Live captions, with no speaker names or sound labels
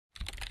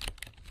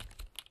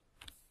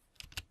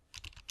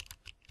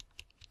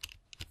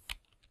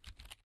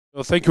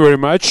Well, thank you very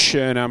much,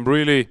 and I'm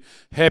really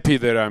happy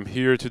that I'm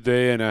here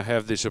today and I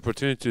have this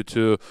opportunity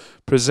to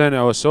present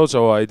our thoughts,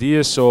 our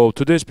ideas. So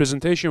today's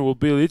presentation will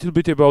be a little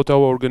bit about our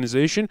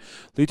organization,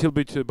 little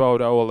bit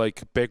about our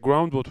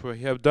background, what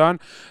we have done,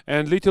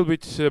 and little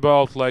bit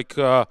about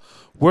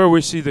where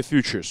we see the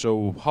future.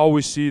 So how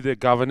we see the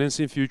governance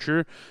in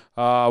future,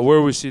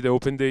 where we see the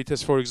open data,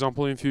 for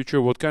example, in future,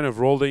 what kind of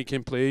role they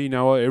can play in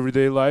our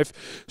everyday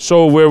life.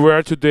 So where we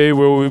are today,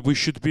 where we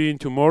should be in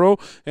tomorrow,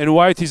 and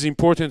why it is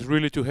important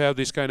really to have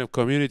this kind of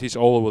communities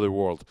all over the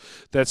world.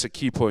 That's a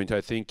key point,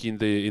 I think, in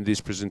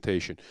this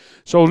presentation.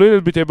 So a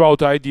little bit about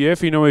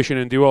IDF, Innovation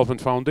and Development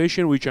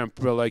Foundation, which I'm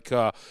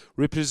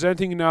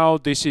representing now.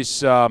 This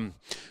is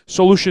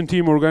solution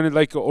team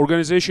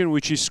organization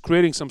which is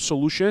creating some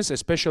solutions,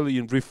 especially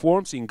in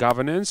reforms, in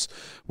governance.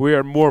 We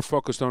are more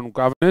focused on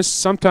governance.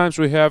 Sometimes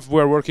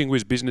we're working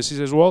with businesses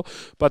as well,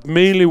 but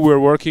mainly we're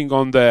working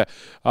on the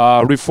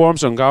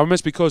reforms on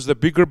governments, because the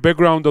bigger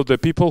background of the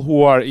people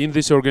who are in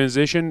this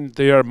organization,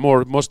 they are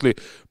mostly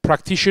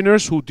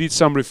practitioners who did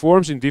some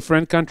reforms in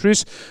different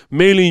countries,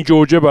 mainly in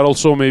Georgia, but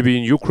also maybe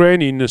in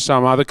Ukraine, in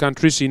some other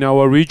countries in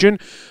our region.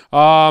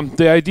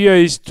 The idea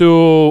is to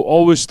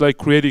always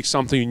creating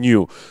something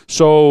new.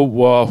 So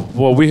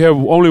well, we have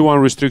only one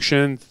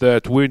restriction,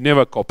 that we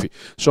never copy.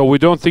 So we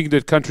don't think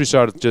that countries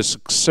are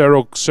just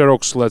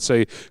Xerox, let's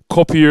say,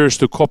 copiers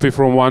to copy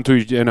from one to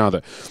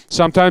another.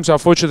 Sometimes,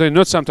 unfortunately,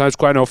 not sometimes,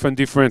 quite often,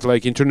 different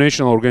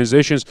international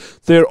organizations,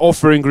 they're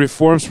offering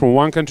reforms from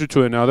one country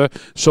to another.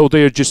 So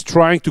they are just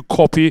trying to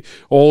copy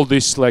all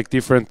these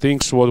different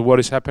things, what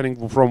is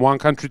happening from one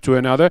country to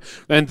another,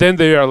 and then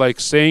they are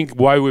saying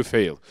why we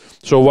fail.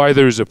 So why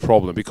there is a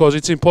problem, because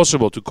it's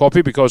impossible to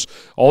copy, because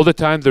all the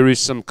time there is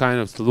some kind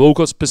of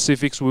local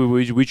specifics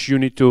which you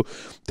need to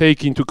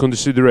take into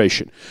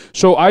consideration.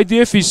 So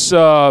IDF is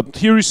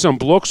here is some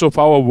blocks of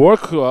our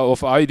work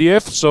of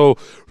IDF. So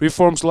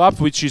Reforms Lab,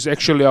 which is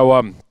actually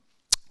our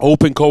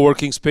open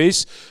co-working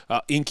space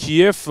in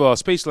Kiev,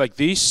 space like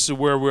this,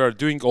 where we are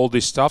doing all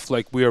this stuff.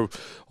 We are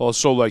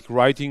also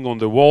writing on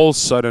the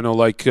walls, I don't know,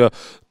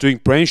 doing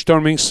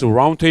brainstormings,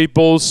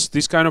 roundtables,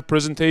 this kind of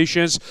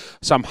presentations,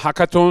 some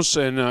hackathons,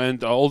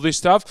 and all this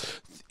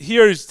stuff.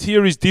 Here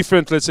is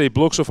different, let's say,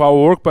 blocks of our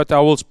work, but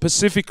I will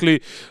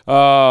specifically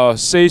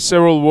say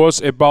several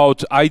words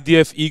about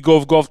IDF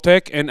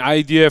eGov.GovTech and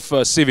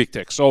IDF Civic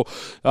Tech. So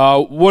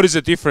what is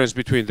the difference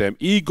between them?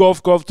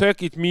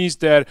 eGov.GovTech, it means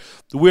that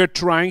we're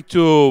trying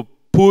to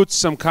put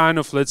some kind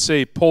of, let's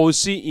say,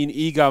 policy in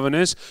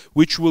e-governance,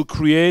 which will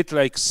create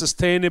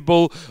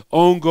sustainable,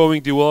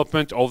 ongoing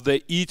development of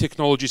the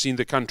e-technologies in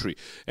the country,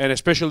 and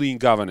especially in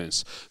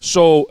governance.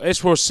 So as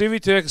for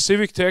Civic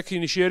Tech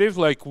initiative,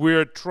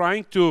 we're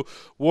trying to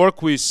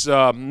work with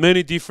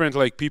many different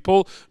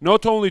people,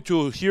 not only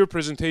to hear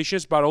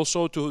presentations, but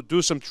also to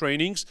do some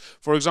trainings.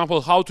 For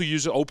example, how to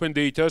use open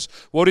data,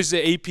 what is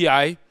the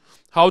API,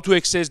 how to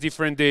access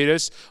different data,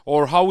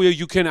 or how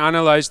you can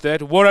analyze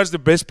that, what are the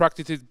best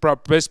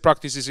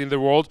practices in the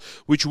world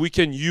which we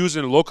can use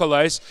and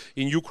localize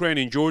in Ukraine,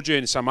 in Georgia,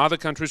 and some other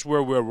countries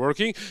where we're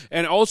working.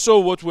 And also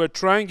what we're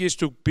trying is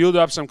to build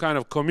up some kind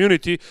of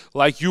community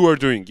like you are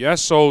doing.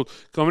 Yes, so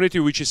community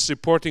which is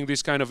supporting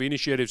these kind of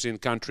initiatives in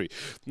country.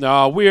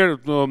 Now we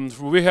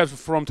have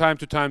from time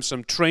to time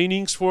some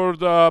trainings for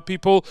the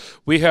people.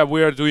 We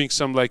are doing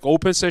some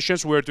open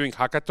sessions. We're doing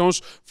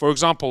hackathons. For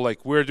example,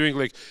 we're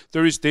doing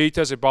there is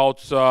data about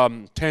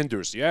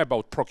tenders,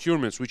 about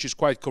procurements, which is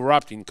quite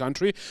corrupt in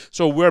country.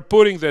 So we're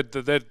putting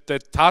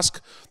that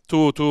task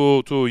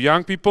to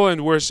young people,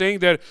 and we're saying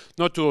that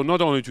not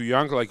only to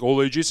young,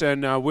 all ages,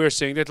 and we're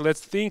saying that let's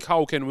think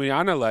how can we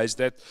analyze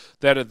that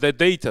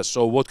data.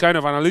 So what kind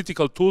of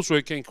analytical tools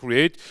we can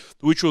create,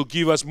 which will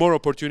give us more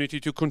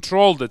opportunity to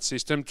control that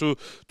system, to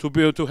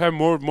be able to have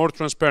more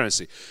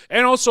transparency.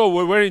 And also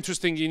a very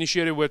interesting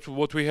initiative with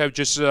what we have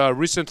just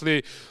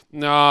recently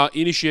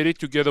initiated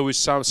together with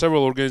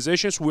several organizations.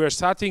 We are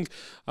starting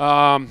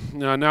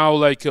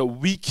now a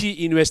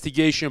wiki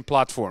investigation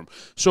platform.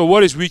 So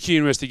what is wiki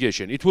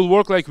investigation? It will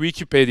work like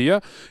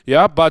Wikipedia,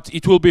 but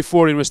it will be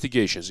for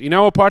investigations. In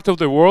our part of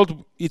the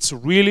world, it's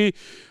really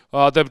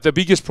the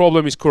biggest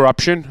problem is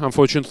corruption,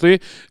 unfortunately,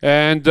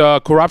 and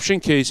corruption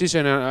cases,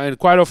 and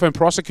quite often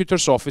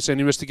prosecutors' office and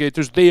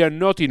investigators, they are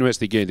not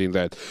investigating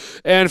that.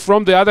 And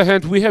from the other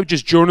hand, we have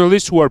just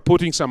journalists who are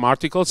putting some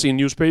articles in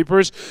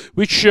newspapers,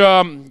 which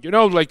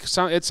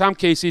at some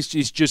cases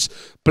is just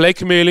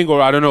blackmailing,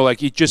 or I don't know,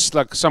 it's just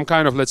some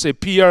kind of, let's say,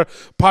 PR,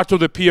 part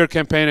of the PR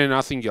campaign and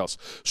nothing else.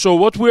 So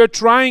what we're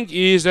trying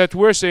is that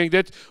we're saying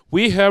that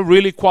we have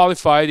really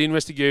qualified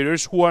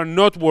investigators who are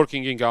not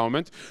working in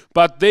government,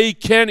 but they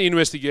can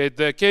investigate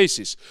the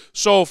cases.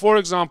 So, for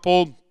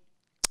example,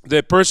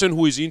 the person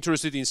who is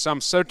interested in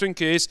some certain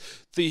case,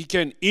 he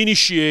can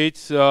initiate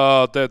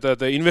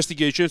the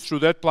investigations through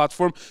that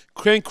platform,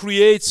 can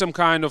create some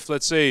kind of,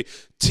 let's say,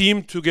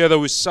 team together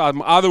with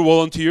some other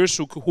volunteers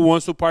who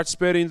wants to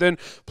participate in that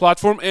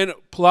platform, and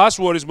plus,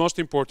 what is most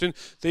important,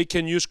 they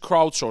can use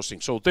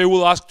crowdsourcing. So they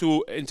will ask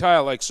to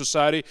entire like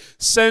society,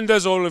 send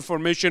us all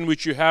information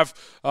which you have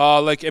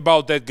like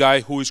about that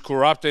guy who is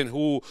corrupt and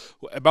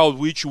about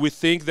which we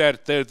think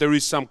that there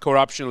is some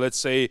corruption, let's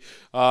say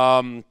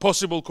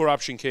possible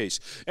corruption case.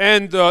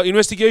 And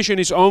investigation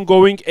is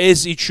ongoing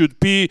as it should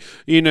be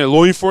in a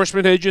law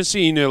enforcement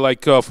agency, in a,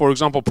 like for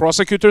example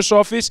prosecutor's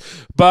office,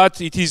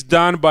 but it is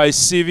done by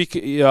civic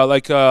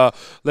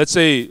let's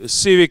say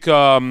civic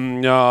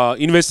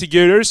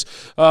investigators,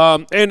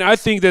 and I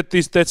think that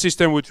that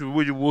system would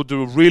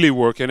really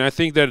work, and I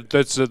think that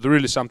that's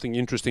really something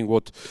interesting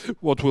what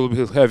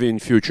we'll have in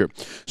future.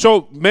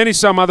 So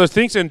some other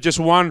things, and just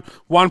one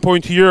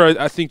point here.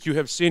 I think you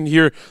have seen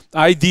here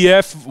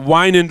IDF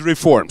wine and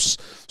reforms.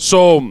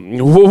 So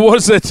what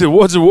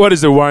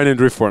is the wine and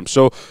reform?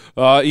 So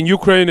in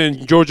Ukraine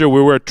and Georgia,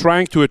 we were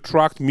trying to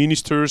attract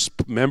ministers,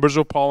 members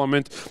of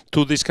parliament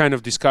to this kind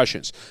of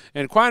discussions.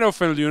 And quite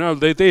often, you know,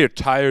 they are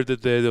tired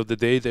at the end of the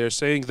day. They're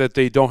saying that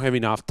they don't have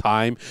enough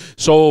time.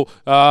 So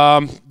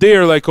they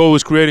are like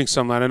always creating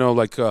some, I don't know,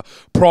 like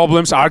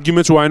problems,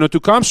 arguments why not to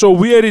come. So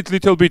we added a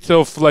little bit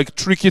of like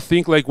tricky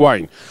thing like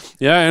wine.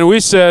 Yeah, and we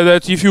said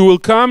that if you will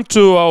come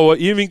to our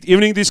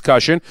evening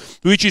discussion,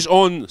 which is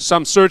on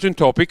some certain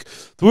topic,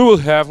 we will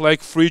have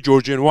like free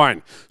Georgian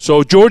wine.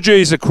 So Georgia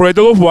is a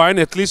cradle of wine.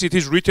 At least it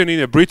is written in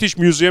a British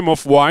Museum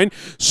of Wine.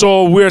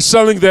 So we are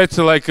selling that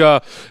like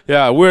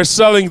we're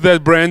selling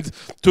that brand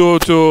to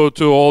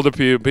all the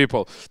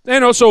people.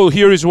 And also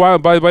here is why,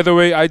 by the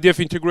way, IDF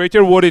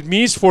integrator. What it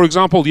means, for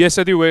example,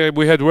 yesterday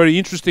we had very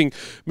interesting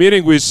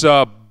meeting with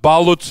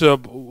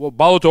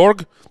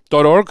ballot.org.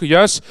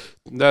 Yes,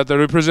 the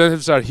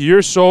representatives are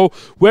here. So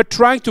we're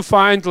trying to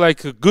find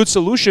like good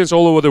solutions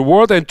all over the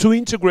world and to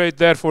integrate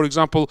that, for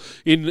example,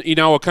 in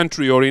our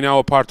country or in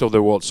our part of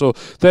the world. So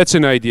that's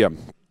an idea.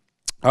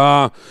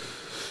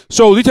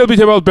 So a little bit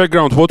about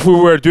background, what we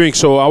were doing.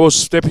 So I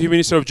was Deputy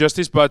Minister of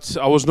Justice, but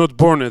I was not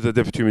born as the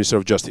Deputy Minister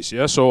of Justice.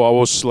 Yeah, so I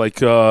was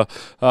like I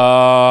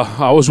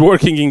was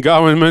working in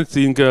government,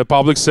 in the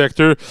public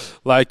sector,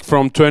 like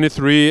from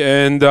 23.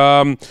 And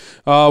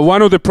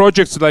one of the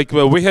projects, like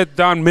we had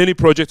done many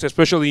projects,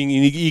 especially in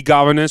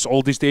e-governance,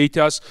 all these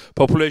data,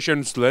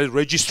 populations,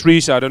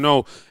 registries, I don't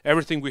know,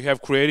 everything we have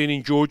created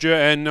in Georgia.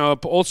 And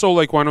also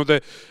like one of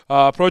the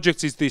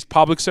projects is this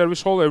public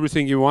service hall,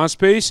 everything in one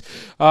space.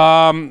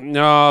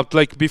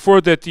 Like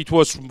before that, it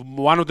was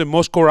one of the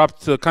most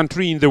corrupt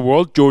country in the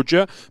world,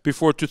 Georgia,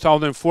 before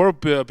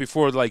 2004,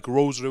 before like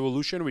Rose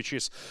Revolution, which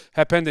has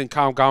happened, and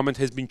government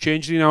has been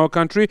changed in our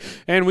country,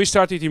 and we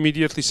started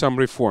immediately some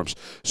reforms.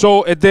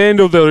 So at the end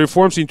of the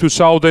reforms in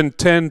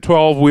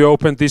 2010-12, we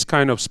opened this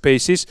kind of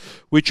spaces,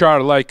 which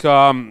are like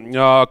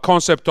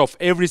concept of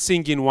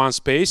everything in one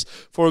space.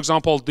 For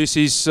example, this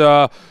is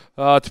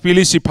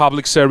Tbilisi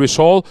Public Service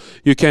Hall.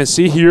 You can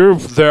see here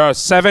there are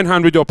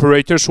 700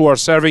 operators who are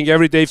serving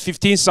every day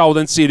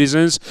 15,000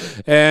 citizens,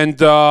 and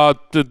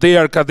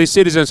these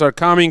citizens are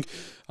coming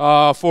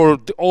for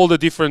all the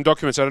different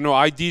documents. I don't know,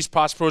 IDs,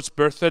 passports,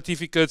 birth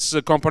certificates,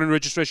 company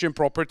registration,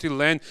 property,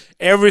 land,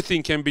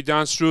 everything can be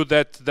done through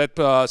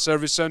that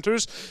service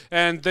centers,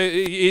 and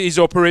it is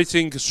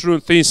operating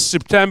since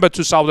September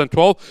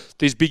 2012.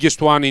 This biggest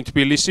one in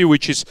Tbilisi,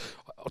 which is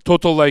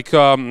total like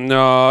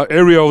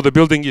area of the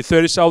building is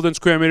 30,000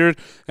 square meters,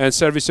 and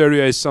service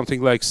area is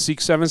something like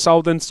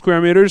 6,000-7,000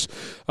 square meters.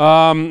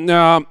 And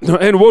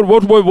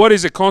what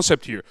is the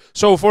concept here?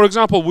 So, for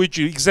example, we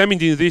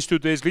examined in these 2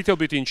 days a little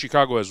bit in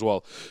Chicago as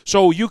well.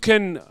 So you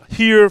can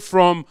hear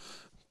from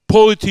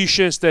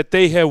politicians that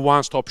they have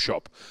one-stop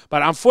shop,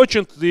 but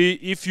unfortunately,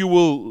 if you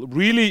will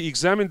really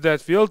examine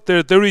that field,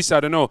 there is,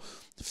 I don't know,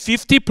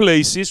 50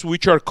 places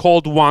which are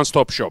called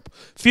one-stop shop.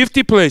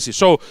 50 places.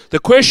 So the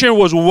question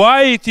was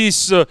why it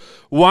is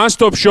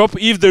one-stop shop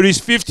if there is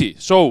 50.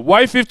 So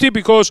why 50?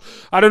 Because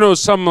I don't know,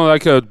 some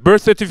like a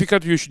birth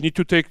certificate you need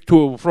to take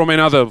from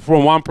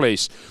one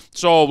place.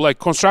 So like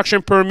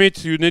construction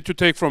permit you need to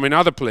take from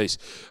another place.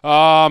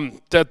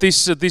 That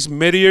these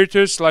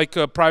mediators like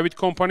private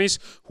companies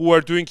who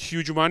are doing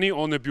huge money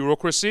on the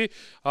bureaucracy.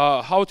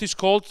 How it is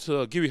called?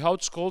 Give you how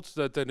it's called.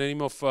 The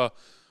name of.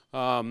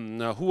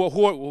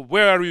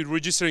 Where are you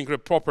registering the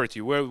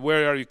property?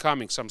 Where are you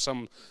coming?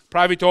 Some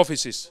private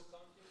offices.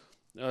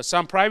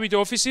 Some private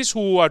offices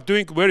who are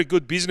doing very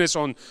good business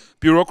on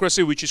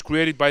bureaucracy, which is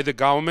created by the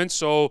government.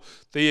 So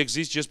they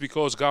exist just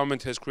because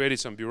government has created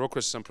some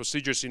bureaucracy, some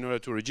procedures in order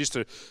to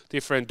register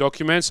different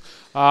documents.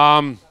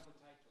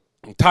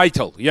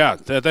 Title, yeah,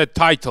 that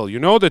title, you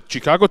know, the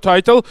Chicago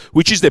title,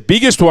 which is the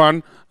biggest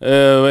one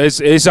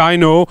as I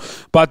know,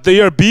 but they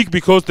are big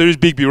because there is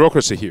big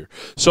bureaucracy here.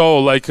 So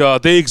like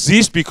they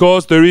exist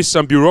because there is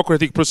some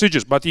bureaucratic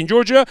procedures. But in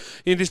Georgia,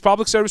 in this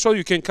public service hall,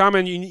 you can come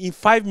and in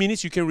 5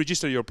 minutes you can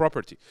register your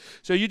property.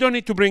 So you don't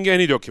need to bring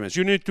any documents.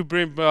 You need to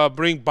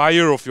bring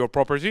buyer of your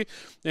property,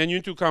 and you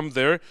need to come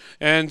there,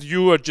 and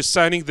you are just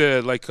signing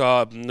the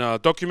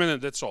document,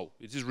 and that's all.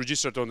 It is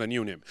registered on the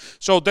new name.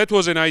 So that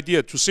was an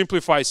idea to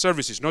simplify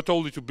services, not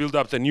only to build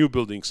up the new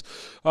buildings.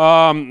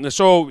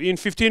 So in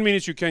 15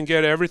 minutes you can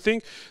get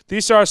everything.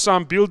 These are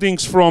some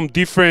buildings from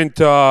different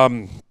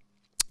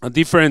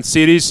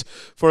cities.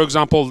 For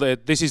example,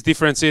 this is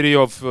different city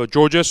of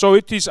Georgia. So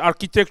it is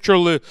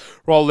architecturally,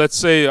 well, let's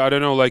say, I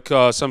don't know, like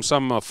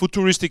some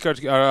futuristic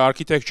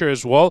architecture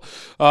as well.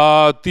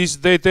 This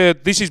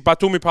is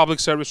Batumi Public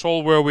Service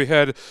Hall, where we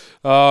had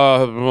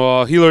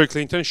Hillary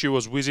Clinton. She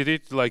was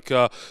visited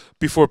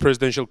before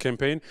presidential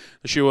campaign.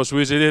 She was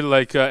visited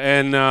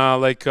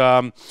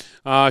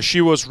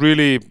she was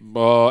really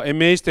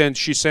amazed, and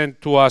she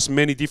sent to us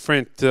many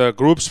different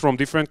groups from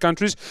different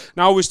countries.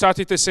 Now we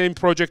started the same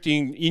project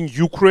in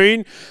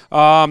Ukraine,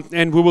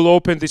 and we will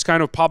open this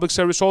kind of public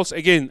service halls.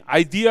 Again,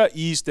 idea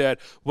is that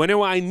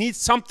whenever I need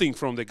something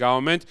from the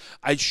government,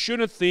 I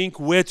shouldn't think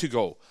where to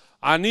go.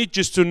 I need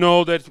just to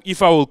know that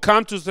if I will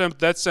come to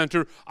that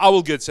center, I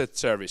will get that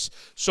service.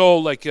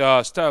 So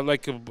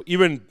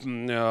even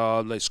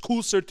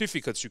school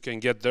certificates you can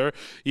get there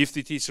if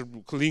it is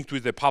linked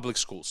with the public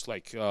schools.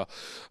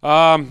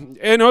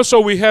 And also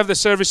we have the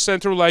service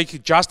center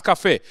like Just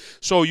Cafe.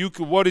 So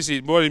what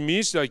it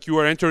means, like you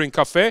are entering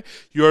cafe,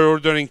 you are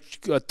ordering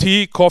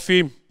tea,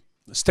 coffee,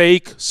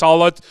 steak,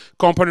 salad,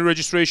 company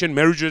registration,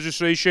 marriage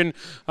registration,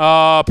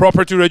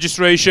 property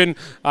registration,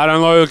 I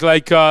don't know,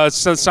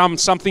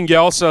 something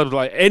else,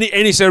 like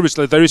any service.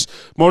 There is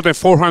more than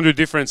 400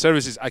 different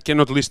services. I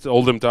cannot list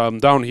all them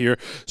down here.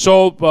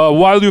 So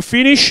while you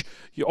finish,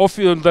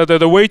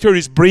 the waiter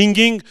is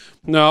bringing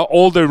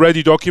all the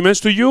ready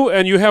documents to you,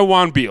 and you have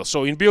one bill.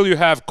 So in bill you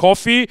have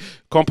coffee,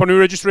 company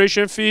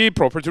registration fee,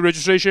 property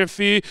registration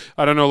fee,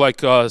 I don't know,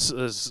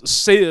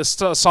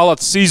 salad,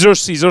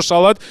 Caesar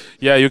salad.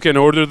 Yeah, you can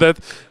order that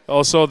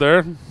also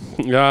there.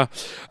 Yeah,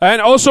 and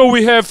also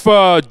we have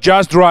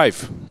Just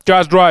Drive.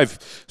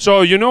 So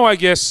I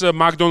guess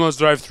McDonald's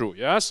drive-through.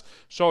 Yes.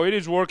 So it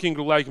is working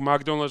like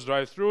McDonald's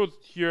drive-through.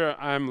 Here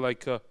I'm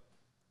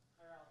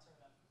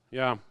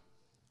yeah.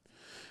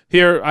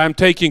 Here I'm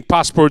taking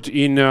passport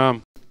in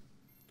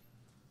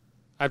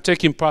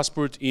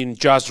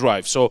Just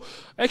Drive. So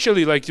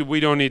actually, we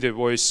don't need a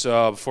voice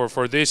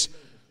for this.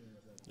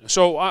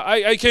 So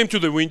I came to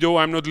the window.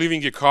 I'm not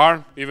leaving a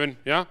car even.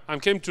 Yeah, I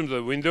came to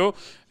the window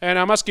and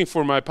I'm asking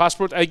for my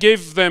passport. I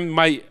gave them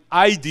my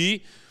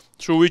ID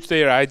through which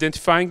they are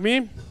identifying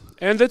me,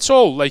 and that's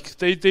all.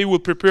 They will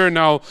prepare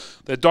now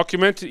the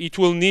document. It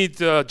will need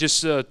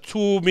just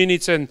 2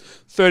 minutes and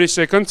 30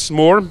 seconds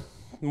more.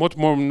 Not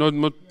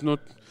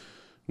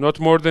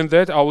more than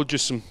that. I will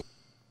just,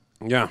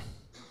 yeah.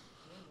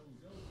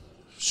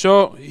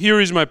 So here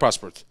is my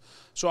passport.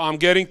 So I'm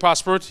getting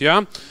passport,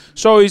 yeah.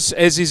 So it's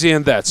as easy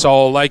as that.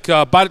 So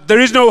but there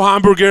is no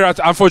hamburger,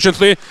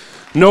 unfortunately.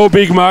 No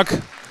Big Mac.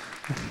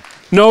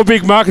 No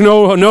Big Mac,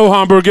 no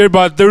hamburger,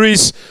 but there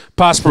is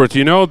passport,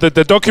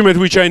 the document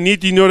which I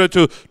need in order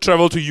to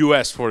travel to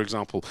US, for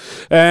example.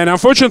 And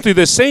unfortunately,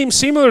 the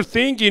similar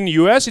thing in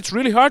US, it's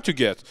really hard to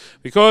get,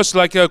 because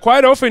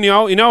quite often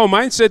in our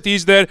mindset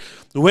is that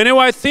whenever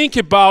I think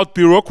about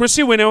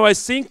bureaucracy, whenever I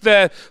think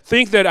that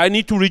I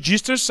need to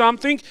register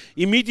something,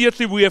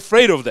 immediately we're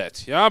afraid of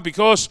that, yeah,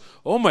 because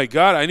oh my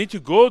God, I need to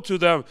go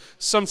to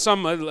some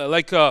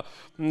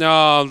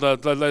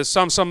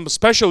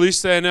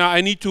specialist, and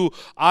I need to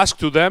ask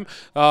to them,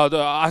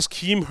 ask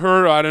him,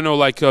 her, I don't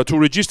know, to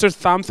register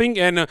something,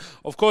 and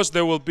of course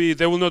they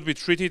will not be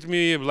treated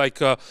me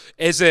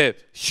as a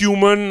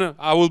human.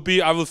 I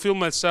will feel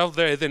myself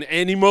there as an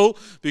animal,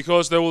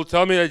 because they will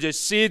tell me, I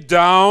just sit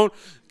down,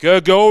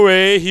 go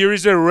away, here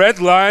is a red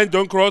line,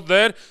 don't cross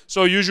that.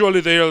 So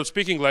usually they are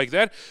speaking like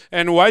that,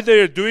 and why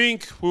they are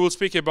doing, we will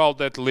speak about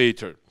that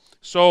later.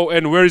 So,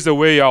 and where is the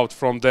way out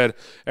from that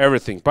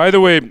everything? By the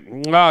way,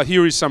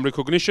 here is some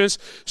recognitions.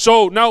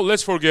 So now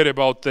let's forget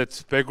about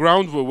that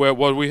background,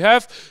 what we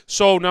have.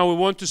 So now we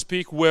want to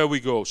speak where we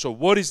go. So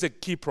what is the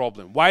key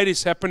problem? Why it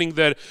is happening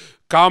that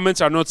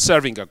governments are not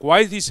serving us?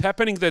 Why it is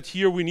happening that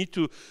here we need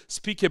to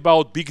speak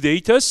about big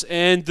data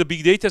and the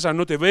big data are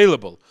not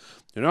available?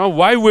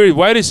 Why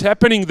it is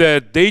happening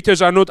that data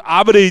are not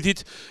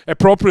updated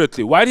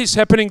appropriately? Why it is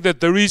happening that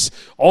there is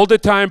all the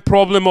time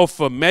problem of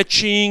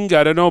matching,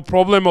 I don't know,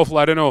 problem of,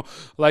 I don't know,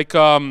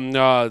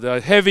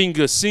 having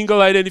a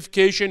single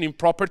identification in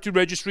property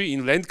registry,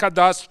 in land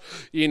cadastre,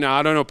 in,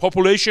 I don't know,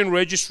 population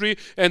registry,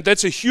 and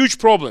that's a huge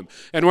problem.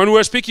 And when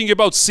we're speaking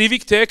about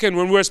civic tech and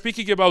when we're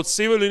speaking about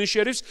civil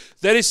initiatives,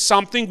 that is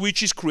something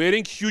which is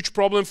creating huge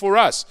problem for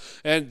us.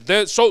 And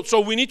so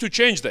we need to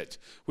change that.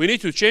 We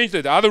need to change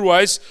that.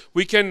 Otherwise,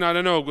 we can, I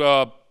don't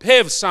know,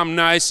 have some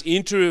nice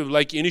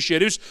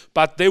initiatives,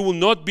 but they will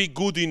not be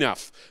good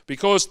enough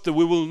because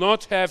we will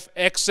not have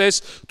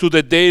access to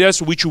the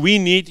data which we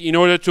need in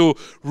order to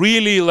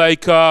really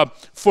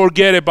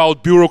forget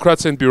about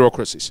bureaucrats and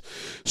bureaucracies.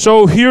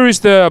 So here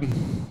is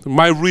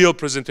my real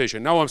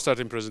presentation. Now I'm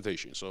starting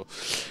presentation. So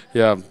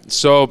yeah,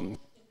 so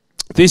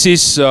this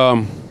is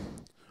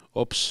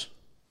oops.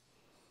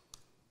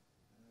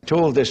 I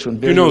told this one,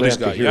 Bill, you know you'll this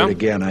have guy, to hear yeah? it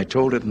again. I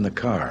told it in the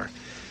car.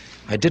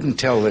 I didn't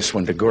tell this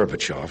one to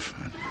Gorbachev.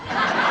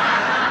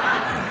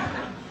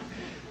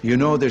 You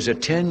know, there's a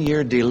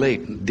 10-year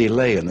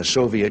delay in the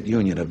Soviet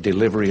Union of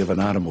delivery of an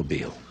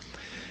automobile.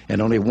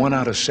 And only 1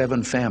 out of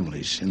 7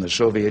 families in the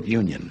Soviet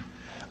Union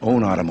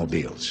own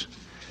automobiles.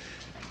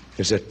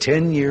 There's a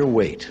 10-year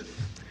wait.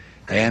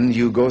 And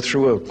you go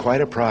through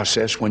quite a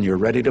process when you're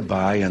ready to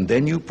buy, and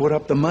then you put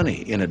up the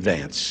money in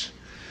advance.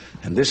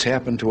 And this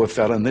happened to a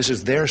fellow, and this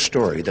is their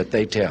story that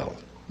they tell,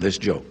 this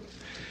joke.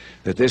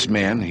 That this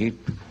man, he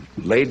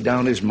laid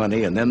down his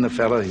money, and then the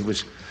fellow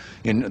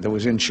that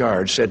was in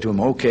charge said to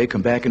him, okay,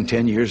 come back in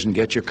 10 years and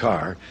get your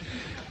car.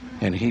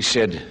 And he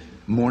said,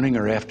 morning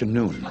or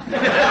afternoon?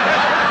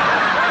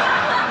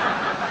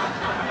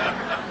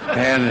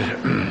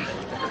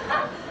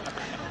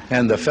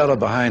 And the fellow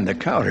behind the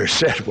counter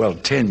said, well,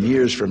 10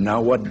 years from now,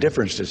 what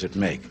difference does it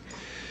make?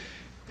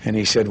 And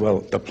he said,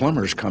 well, the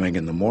plumber's coming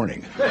in the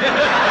morning.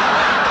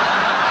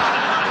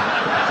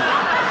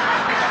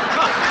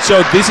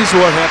 So this is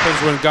what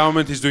happens when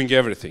government is doing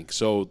everything.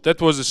 So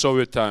that was the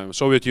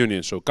Soviet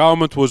Union. So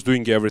government was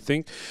doing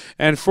everything.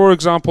 And for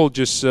example,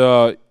 just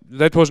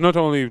that was not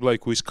only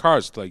like with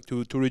cars, like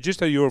to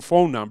register your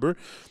phone number,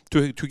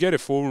 to get a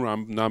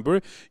phone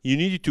number, you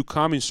needed to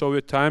come in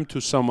Soviet time to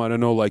some, I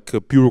don't know, like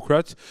a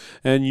bureaucrat,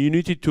 and you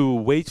needed to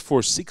wait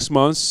for 6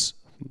 months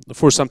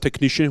for some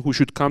technician who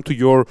should come to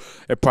your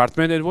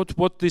apartment. And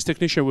what this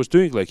technician was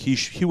doing, like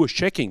he was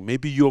checking,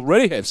 maybe you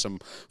already have some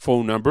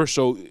phone number,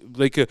 so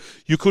like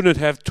you couldn't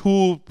have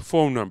 2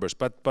 phone numbers,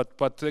 but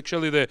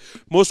actually the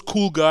most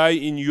cool guy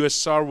in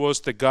USSR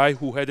was the guy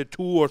who had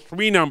 2 or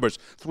 3 numbers.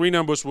 3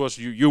 numbers was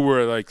you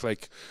were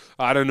like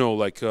I don't know,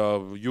 like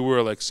you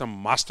were like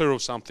some master or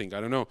something, I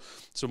don't know.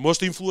 So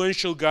most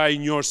influential guy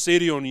in your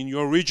city or in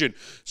your region.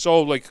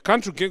 So like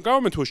country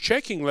government was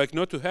checking like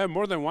not to have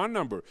more than 1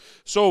 number.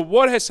 So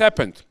what has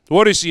happened?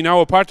 What is in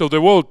our part of the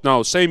world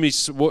now? Same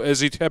as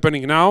it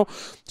happening now.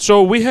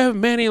 So we have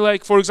many,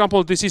 like for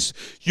example, this is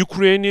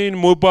Ukrainian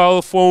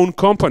mobile phone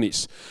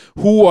companies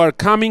who are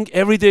coming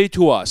every day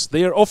to us.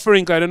 They are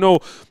offering, I don't know,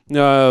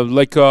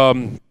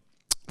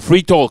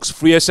 free talks,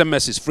 free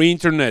SMSs, free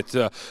internet,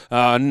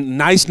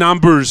 nice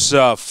numbers,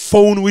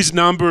 phone with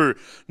number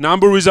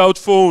without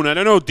phone. I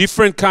don't know,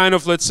 different kind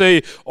of, let's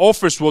say,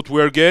 offers what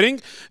we're getting.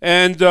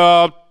 And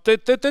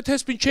that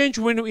has been changed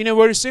in a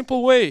very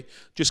simple way.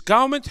 Just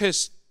government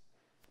has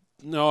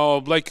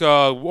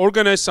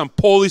organized some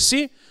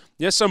policy,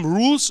 yes, some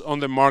rules on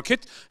the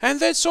market, and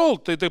that's all.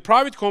 The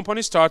private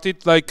company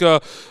started like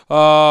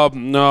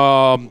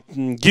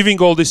giving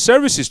all these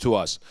services to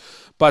us.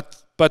 But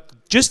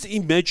just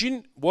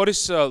imagine what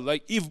is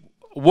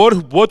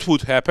what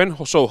would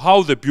happen, so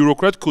how the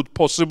bureaucrat could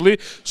possibly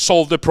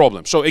solve the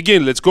problem. So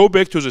again, let's go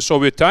back to the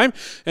Soviet time,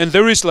 and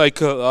there is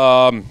like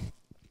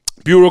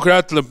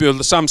bureaucrat,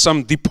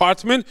 some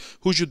department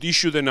who should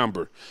issue the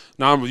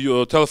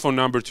your telephone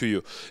number to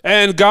you.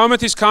 And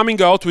government is coming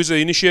out with the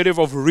initiative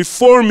of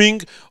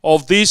reforming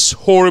of this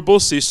horrible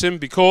system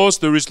because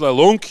there is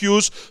long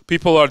queues,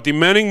 people are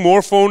demanding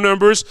more phone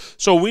numbers,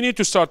 so we need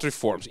to start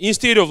reforms.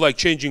 Instead of like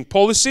changing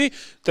policy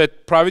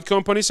that private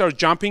companies are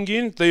jumping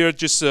in, they are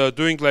just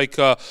doing like,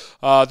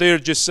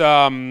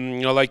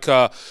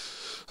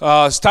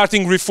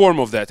 starting reform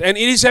of that. And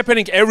it is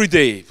happening every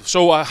day.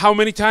 So how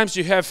many times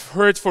you have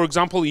heard, for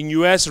example, in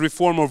US,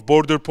 reform of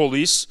border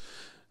police?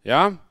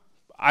 Yeah?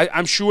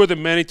 I'm sure that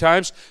many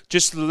times.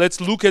 Just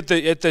let's look at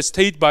the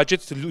state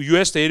budget, the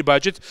U.S. state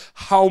budget,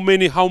 how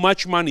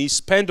much money is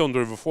spent on the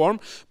reform.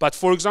 But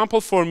for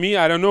example, for me,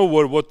 I don't know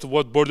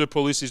what border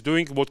police is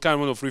doing, what kind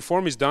of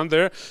reform is done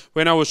there.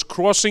 When I was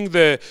crossing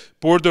the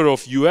border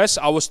of U.S.,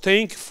 I was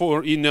staying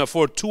for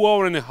 2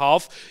 hours and a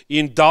half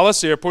in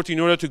Dallas airport in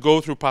order to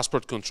go through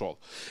passport control.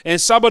 And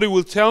somebody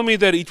will tell me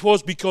that it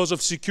was because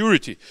of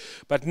security,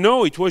 but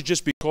no, it was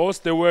just because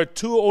there were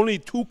only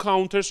two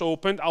counters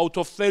opened out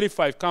of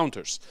 35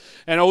 counters.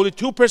 And only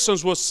 2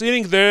 persons was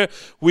sitting there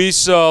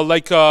with at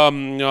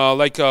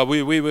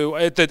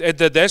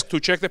the desk to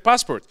check the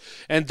passport.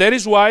 And that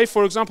is why,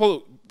 for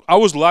example, I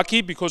was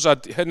lucky because I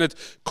had a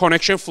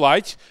connection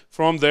flight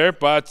from there,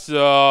 but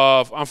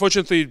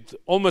unfortunately,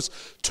 almost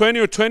 20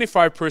 or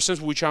 25 persons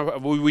which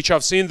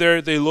I've seen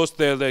there, they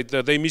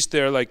missed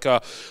their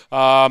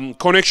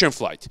connection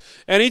flight,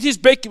 and it is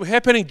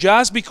happening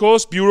just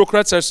because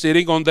bureaucrats are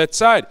sitting on that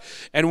side.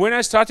 And when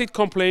I started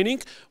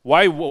complaining,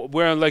 I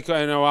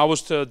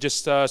was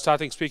just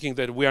starting speaking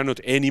that we are not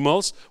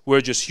animals,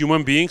 we're just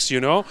human beings,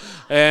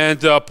 and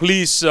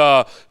please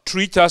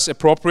treat us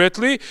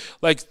appropriately.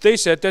 Like they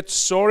said that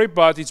sorry,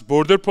 but it's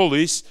border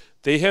police.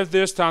 They have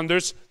their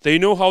standards. They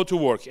know how to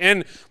work.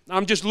 And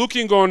I'm just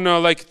looking on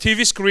like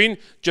TV screen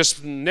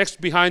just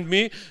next behind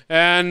me,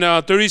 and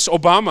there is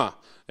Obama,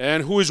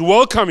 and who is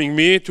welcoming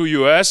me to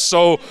US.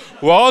 So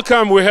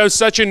welcome. We have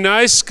such a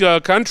nice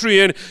country,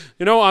 and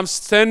you know, I'm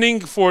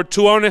standing for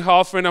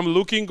 2.5 and I'm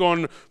looking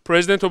on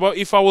President Obama.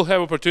 If I will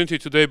have opportunity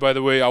today, by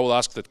the way, I will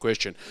ask that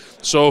question.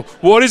 So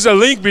what is the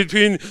link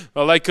between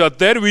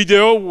that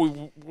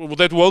video,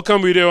 that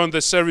welcome video, and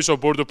the service of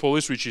border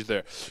police which is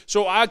there?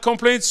 So I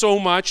complained so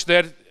much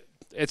that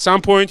at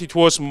some point it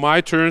was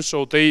my turn,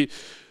 so they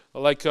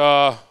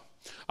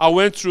I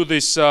went through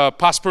this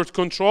passport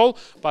control,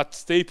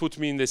 but they put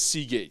me in the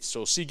C gate.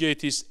 So C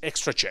gate is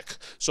extra check.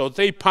 So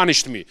they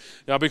punished me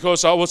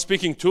because I was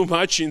speaking too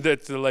much in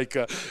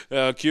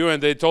that queue,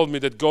 and they told me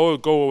that go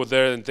over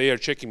there, and they are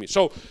checking me.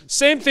 So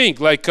same thing,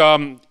 like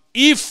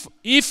if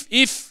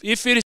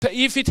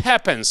it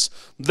happens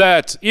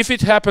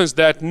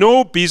that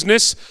no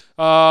business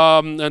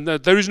and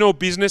there is no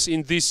business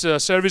in this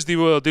service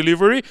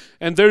delivery,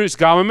 and there is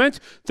government,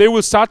 they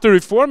will start the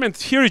reform. And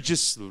here is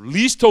just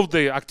list of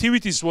the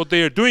activities what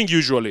they are doing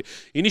usually: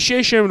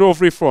 initiation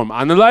of reform,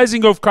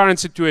 analyzing of current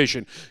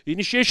situation,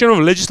 initiation of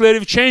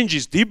legislative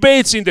changes,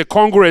 debates in the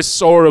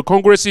Congress or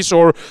congresses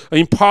or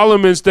in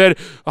parliaments that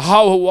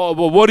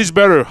what is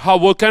better,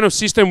 what kind of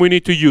system we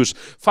need to use,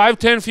 5,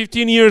 10,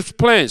 15 years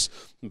plans.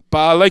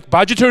 Like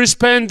budgetary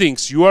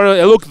spendings, they are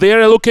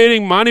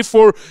allocating money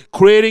for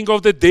creating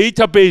of the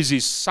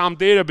databases, some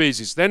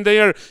databases. Then they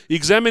are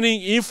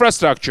examining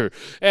infrastructure,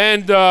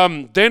 and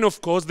then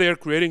of course they are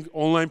creating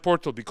online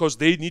portal because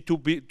they need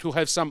to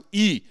have some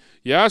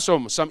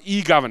some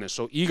e-governance.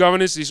 So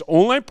e-governance is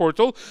online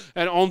portal,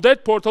 and on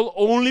that portal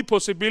only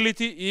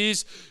possibility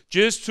is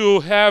just to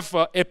have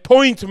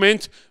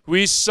appointment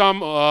with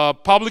some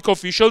public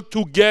official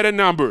to get a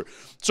number.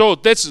 So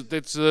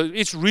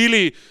it's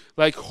really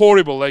like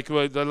horrible. Like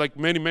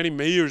many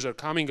mayors are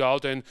coming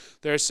out and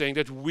they're saying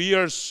that we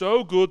are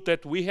so good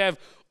that we have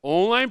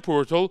online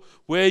portal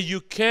where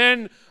you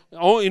can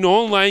in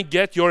online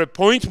get your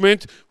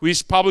appointment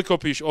with public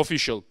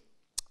official.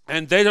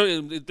 And they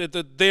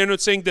are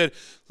not saying that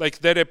like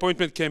that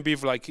appointment can be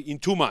like in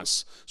 2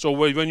 months. So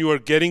when you are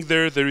getting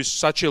there, there is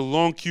such a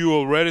long queue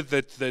already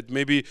that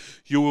maybe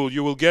you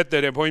will get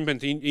that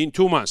appointment in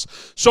 2 months.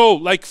 So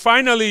like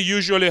finally,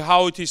 usually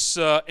how it is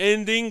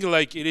ending,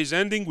 like it is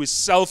ending with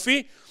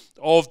selfie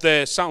of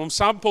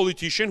some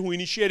politician who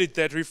initiated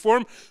that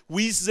reform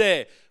with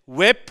the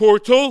web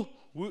portal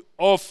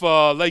of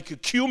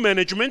like queue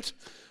management,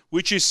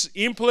 which is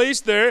in place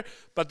there.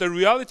 But the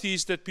reality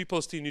is that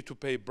people still need to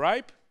pay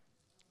bribe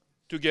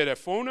to get a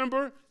phone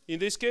number. In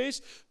this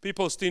case,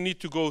 people still need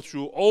to go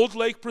through old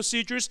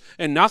procedures,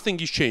 and nothing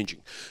is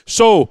changing.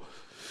 So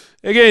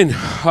again,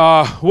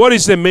 what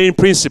is the main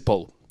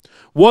principle?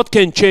 What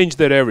can change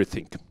that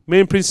everything?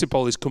 Main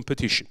principle is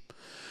competition.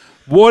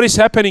 What is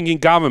happening in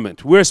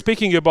government? We are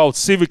speaking about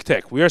civic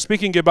tech. We are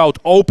speaking about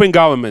open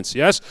governments,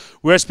 yes?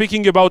 We are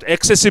speaking about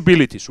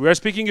accessibilities. We are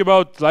speaking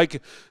about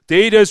like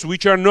data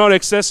which are not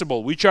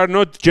accessible, which are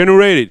not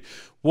generated.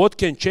 What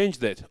can change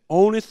that?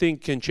 Only thing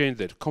can change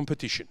that: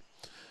 competition.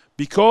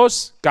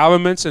 Because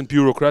governments and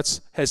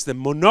bureaucrats has the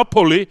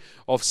monopoly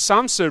of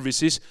some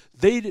services,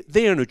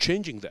 they are not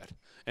changing that.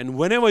 And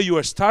whenever you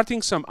are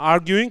starting some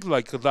arguing,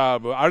 like the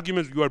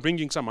arguments, you are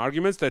bringing some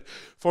arguments that,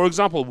 for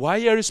example, why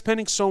are you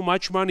spending so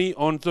much money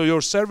on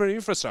your server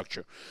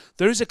infrastructure?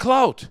 There is a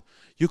cloud.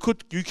 You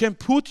can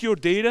put your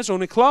data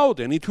on a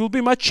cloud, and it will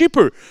be much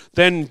cheaper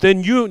than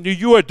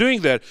you are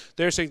doing that.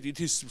 They're saying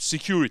it is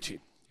security.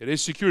 It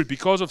is security.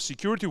 Because of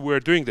security, we are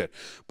doing that.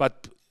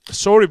 But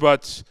sorry,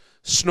 but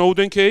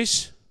Snowden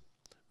case,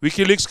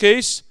 WikiLeaks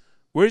case,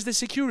 where is the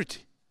security?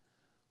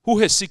 Who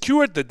has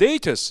secured the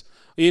data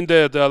in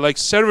the like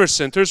server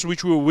centers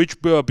which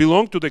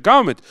belong to the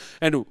government?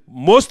 And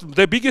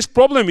the biggest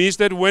problem is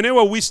that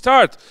whenever we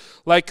start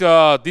like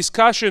a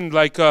discussion,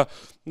 like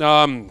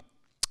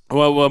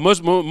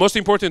most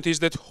important is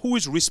that who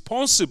is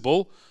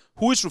responsible,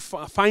 who is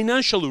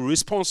financially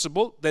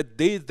responsible that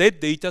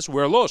that data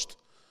were lost?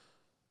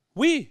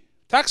 We,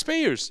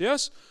 taxpayers,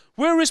 yes?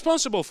 We're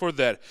responsible for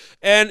that.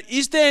 And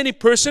is there any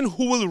person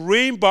who will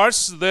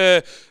reimburse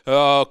the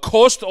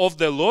cost of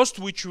the loss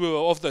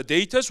of the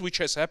data which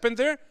has happened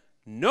there?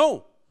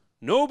 No.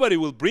 Nobody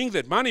will bring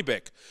that money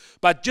back.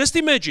 But just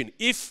imagine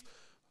if,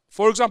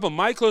 for example,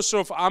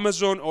 Microsoft,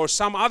 Amazon, or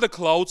some other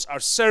clouds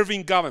are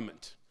serving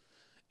government,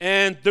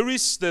 and there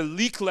is the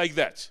leak like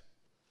that.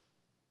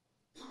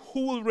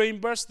 Who will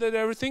reimburse that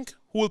everything?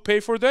 Who will pay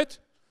for that?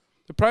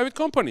 The private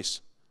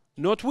companies.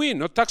 Not we,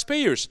 not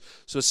taxpayers.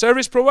 So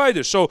service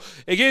providers. So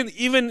again,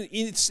 even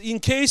in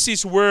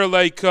cases where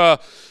like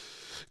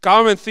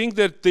government think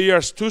that they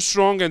are too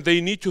strong and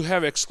they need to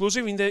have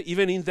exclusive,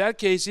 even in that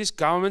cases,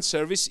 government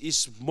service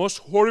is most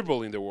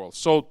horrible in the world.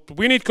 So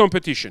we need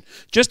competition.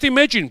 Just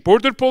imagine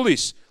border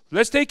police.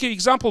 Let's take an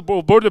example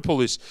of border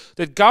police.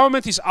 That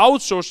government is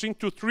outsourcing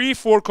to 3,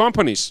 4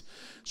 companies.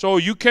 So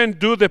you can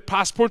do the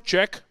passport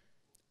check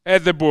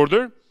at the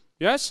border,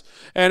 yes?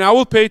 And I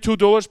will pay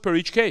 $2 per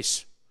each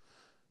case.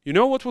 You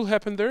know what will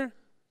happen there?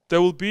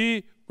 there will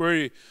be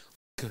very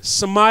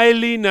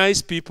smiley,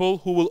 nice people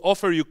who will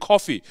offer you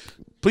coffee.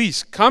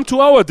 Please come to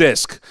our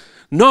desk.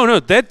 No,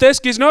 that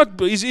desk is not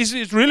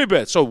is really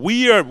bad. So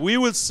we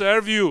will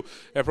serve you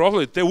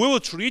properly. We will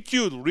treat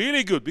you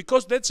really good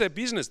because that's a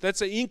business.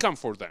 That's an income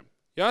for them.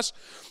 Yes.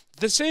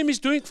 The same is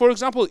doing, for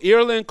example,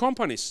 airline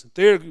companies.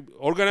 They're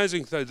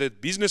organizing the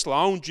business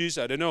lounges,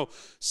 I don't know,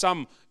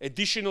 some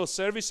additional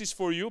services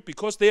for you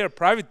because they are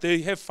private.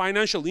 They have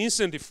financial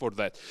incentive for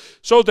that.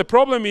 So the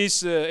problem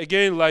is,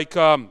 again, like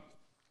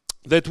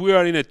that we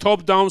are in a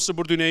top-down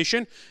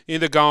subordination in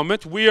the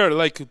government. We are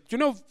like, you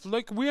know,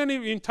 like we are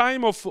in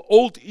time of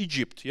old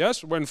Egypt,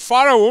 yes, when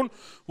Pharaoh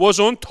was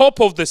on top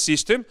of the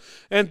system,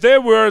 and there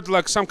were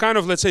like some kind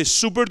of, let's say,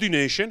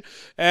 subordination.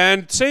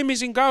 And same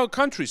is in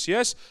countries,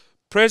 yes.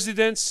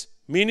 Presidents,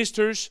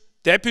 ministers,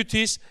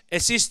 deputies,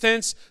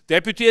 assistants,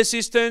 deputy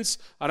assistants,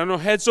 I don't know,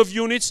 heads of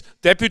units,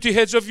 deputy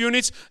heads of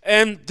units,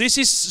 and this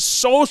is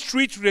so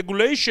strict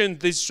regulation,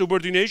 this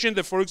subordination,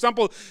 that, for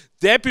example,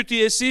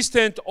 deputy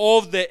assistant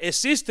of the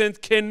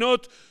assistant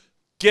cannot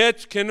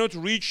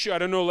reach, I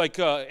don't know, like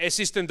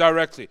assistant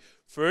directly.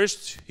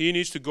 First, he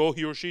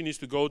or she needs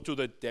to go to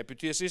the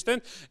deputy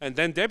assistant, and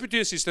then deputy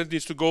assistant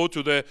needs to go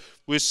to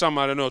with some,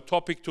 I don't know,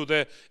 topic to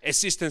the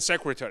assistant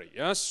secretary.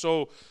 Yes,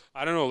 so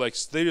I don't know, like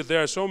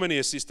there are so many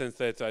assistants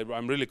that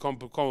I'm really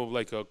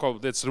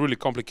that's really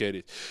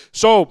complicated.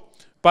 So,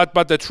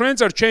 but the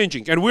trends are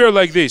changing, and we are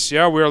like this.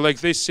 Yeah, we are like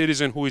this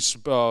citizen who is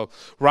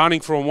running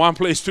from one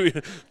place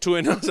to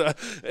another,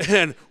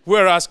 and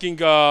we're asking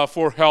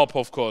for help,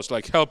 of course,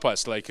 like help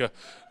us, like.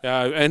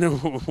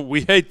 And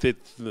we hate it.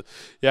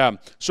 Yeah.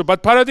 So,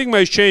 but paradigm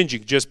is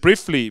changing. Just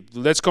briefly,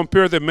 let's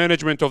compare the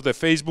management of the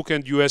Facebook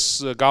and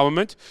U.S.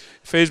 Government.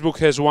 Facebook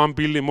has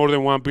more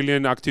than 1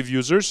 billion active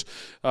users.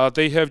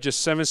 They have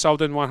just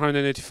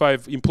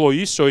 7,185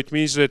 employees. So it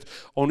means that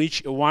on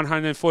each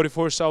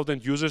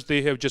 144,000 users,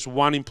 they have just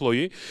one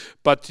employee.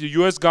 But the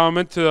U.S.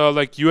 government,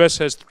 like U.S.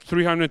 has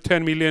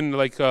 310 million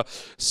like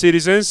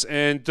citizens,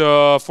 and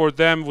for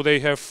them they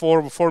have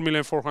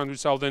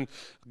 4,400,000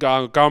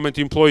 government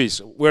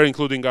employees. We're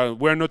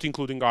not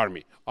including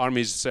army.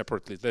 Army is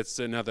separately. That's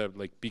another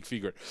like big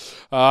figure.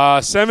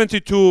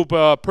 72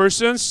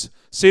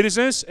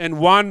 citizens, and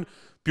 1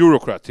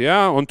 bureaucrat.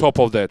 Yeah, on top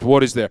of that,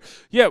 what is there?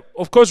 Yeah,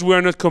 of course we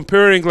are not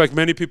comparing, like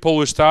many people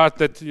will start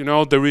that, you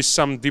know, there is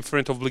some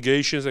different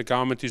obligations. The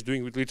government is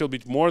doing a little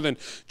bit more than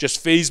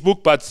just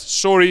Facebook. But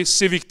sorry,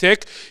 Civic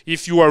Tech,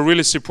 if you are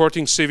really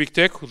supporting Civic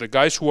Tech, the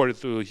guys who are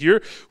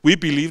here, we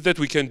believe that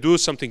we can do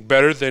something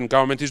better than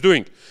government is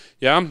doing.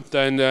 Yeah,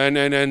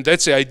 and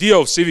that's the idea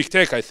of Civic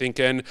Tech, I think,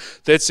 and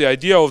that's the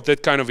idea of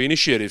that kind of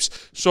initiatives.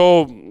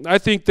 So I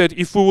think that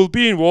if we will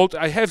be involved,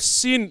 I have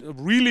seen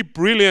really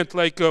brilliant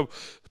like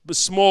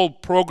small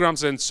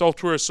programs and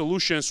software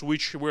solutions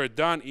which were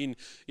done in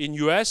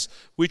US,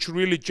 which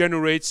really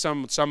generate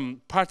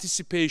some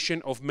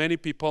participation of many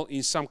people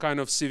in some kind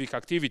of civic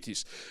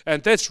activities.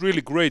 And that's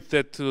really great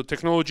that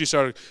technologies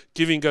are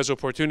giving us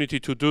opportunity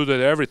to do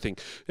that everything.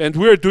 And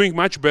we're doing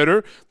much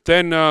better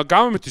than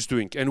government is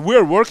doing. And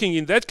we're working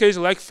in that case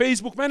like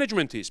Facebook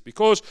management is,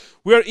 because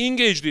we're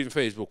engaged in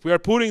Facebook. We are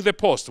putting the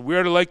post.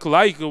 We're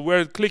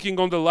we're clicking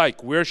on the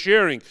like. We're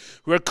sharing.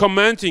 We're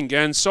commenting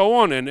and so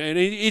on. And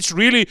it's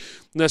really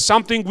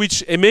something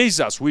which amazes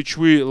us, which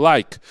we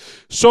like.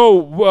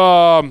 So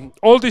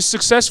all these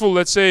successful,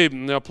 let's say,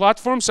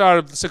 platforms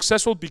are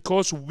successful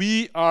because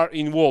we are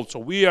involved.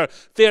 So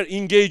they're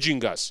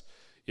engaging us.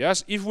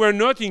 Yes, if we're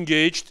not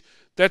engaged,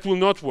 that will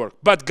not work.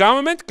 But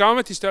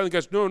government is telling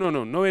us,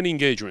 no any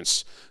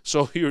engagements.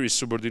 So here is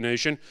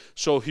subordination.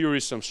 So here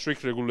is some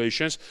strict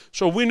regulations.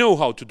 So we know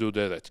how to do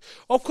that.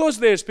 Of course,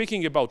 they're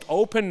speaking about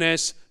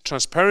openness,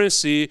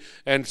 transparency,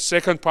 and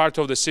second part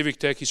of the Civic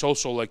Tech is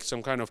also like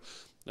some kind of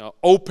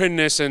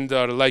openness and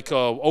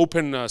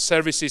open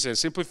services and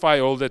simplify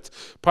all that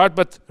part.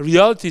 But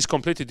reality is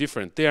completely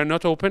different. They are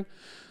not open.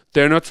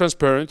 They're not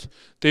transparent.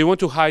 They want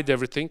to hide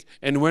everything.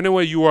 And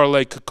whenever you are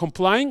like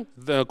complaining,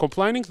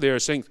 they are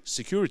saying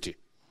security.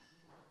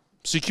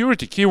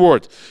 Security,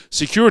 keyword,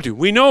 security.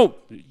 We know,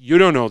 you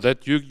don't know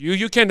that.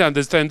 You can't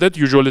understand that.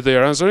 Usually they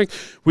are answering.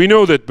 We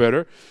know that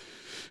better.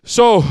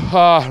 So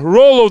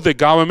role of the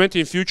government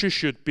in future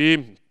should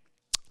be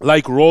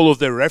like role of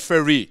the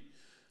referee,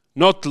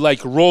 not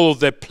like role of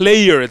the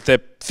player at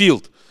the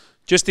field.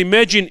 Just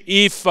imagine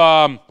if,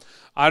 I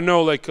don't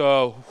know, like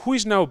who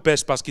is now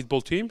best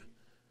basketball team?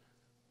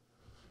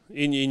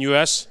 In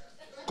US,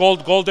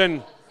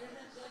 golden.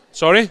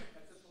 Sorry.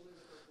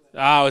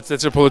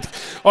 That's a political.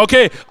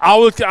 Okay, I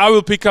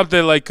will pick up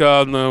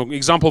the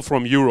example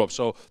from Europe.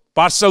 So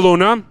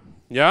Barcelona,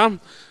 yeah,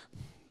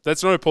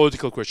 that's not a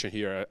political question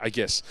here, I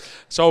guess.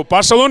 So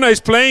Barcelona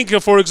is playing,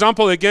 for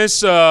example,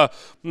 against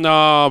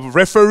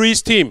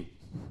referees team.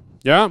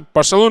 Yeah,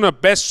 Barcelona,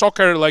 best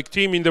soccer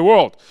team in the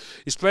world,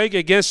 is playing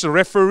against the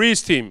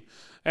referees team,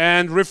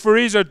 and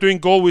referees are doing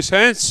goal with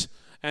hands.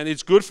 and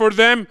it's good for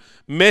them.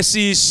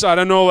 Messi is, I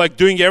don't know, like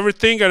doing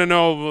everything, I don't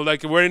know,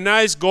 like a very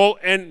nice goal,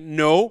 and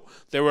no,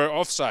 they were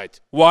offside.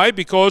 Why?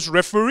 Because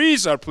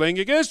referees are playing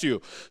against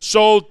you.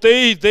 So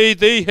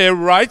they have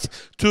right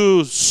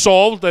to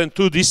solve and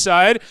to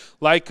decide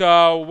like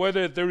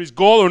whether there is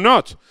goal or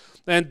not.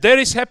 And that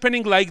is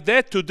happening like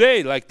that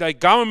today. Like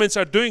governments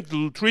are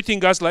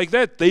treating us like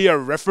that. They are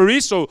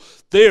referees, so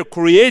they are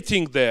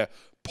creating the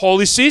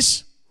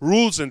policies,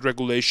 rules and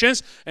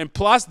regulations, and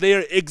plus they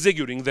are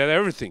executing that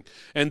everything.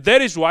 And that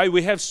is why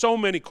we have so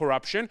many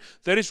corruption.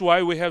 That is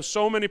why we have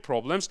so many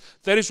problems.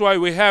 That is why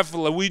we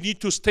need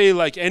to stay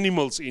like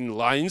animals in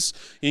lines,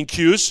 in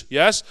queues,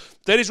 yes?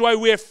 That is why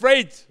we're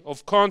afraid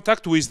of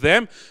contact with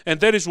them, and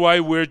that is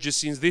why we're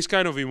just in this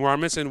kind of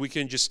environments, and we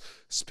can just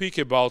speak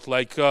about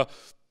like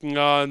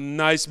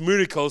nice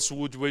miracles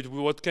with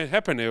what can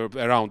happen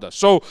around us.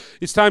 So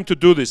it's time to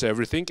do this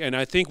everything, and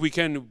I think we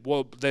can.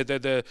 Well,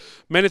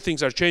 many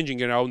things are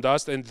changing around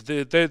us, and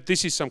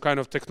this is some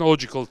kind of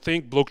technological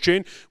thing,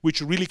 blockchain,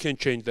 which really can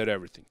change that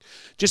everything.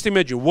 Just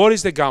imagine, what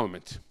is the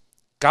government?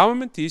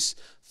 Government is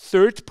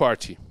third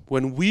party.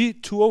 When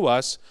two of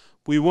us,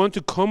 we want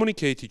to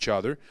communicate each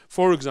other.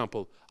 For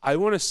example, I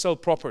want to sell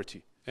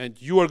property, and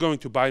you are going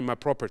to buy my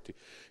property.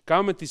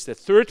 Government is the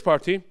third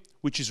party,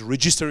 which is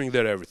registering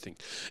that everything.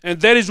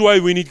 And that is why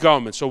we need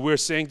government. So we're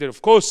saying that,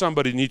 of course,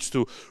 somebody needs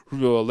to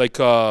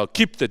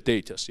keep the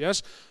data,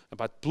 yes?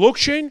 But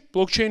blockchain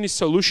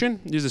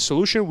is a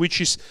solution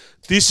which is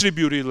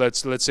distributed,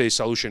 let's say,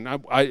 solution.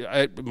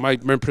 My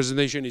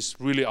presentation is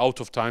really out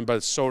of time,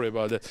 but sorry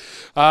about that.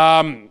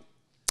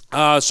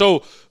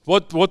 So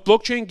what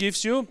blockchain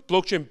gives you?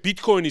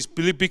 Bitcoin is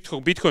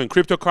Bitcoin.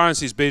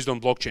 Cryptocurrency is based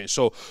on blockchain.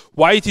 So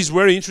why it is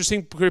very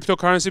interesting,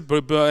 cryptocurrency,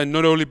 and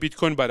not only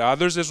Bitcoin but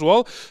others as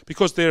well,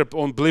 because they are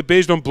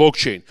based on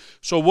blockchain.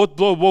 So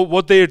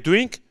what they are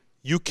doing?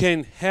 You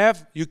can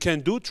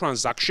do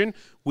transaction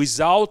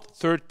without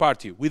third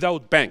party,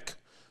 without bank.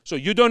 So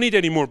you don't need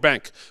any more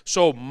bank.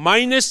 So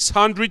minus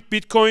 100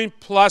 Bitcoin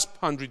plus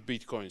 100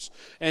 Bitcoins,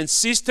 and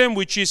system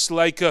which is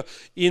like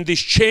in this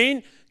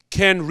chain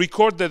can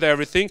record that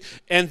everything,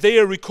 and they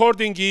are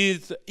recording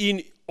it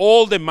in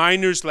all the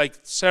miners like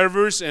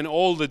servers and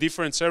all the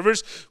different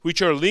servers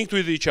which are linked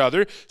with each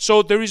other.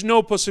 So there is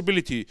no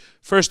possibility,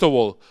 first of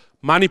all,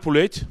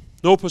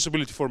 no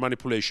possibility for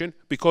manipulation,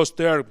 because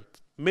there are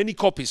many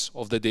copies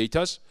of the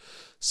data.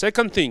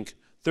 Second thing,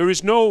 there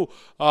is no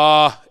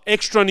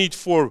extra need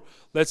for,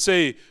 let's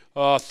say,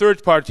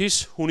 third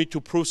parties who need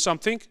to prove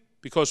something,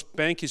 because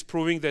bank is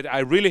proving that I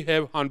really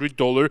have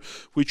 $100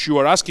 which you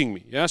are asking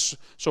me, yes?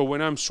 So when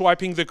I'm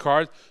swiping the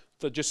card,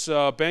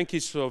 bank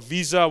is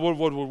Visa,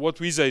 what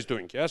Visa is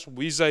doing, yes?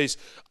 Visa is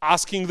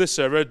asking the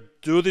server,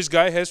 do this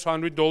guy has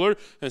 $100?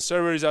 And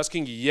server is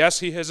asking, yes,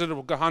 he has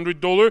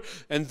 $100,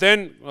 and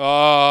then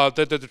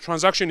the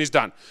transaction is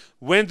done.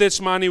 When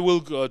this money will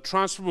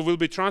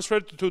be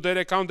transferred to that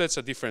account, that's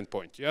a different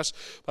point, yes?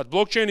 But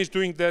blockchain is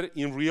doing that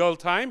in real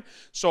time.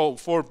 So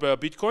for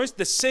Bitcoins,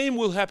 the same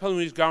will happen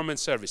with government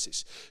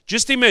services.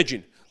 Just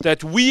imagine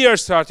that we are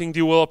starting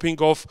developing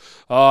of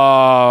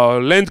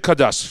land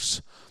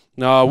cadastres.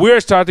 We are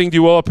starting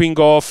developing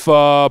of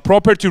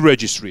property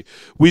registry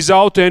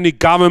without any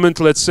government,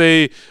 let's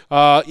say,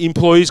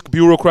 employees,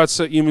 bureaucrats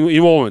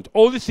involvement.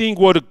 Only thing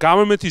what the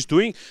government is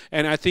doing,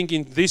 and I think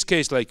in this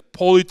case, like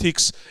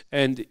politics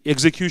and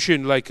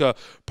execution, like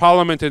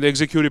parliament and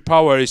executive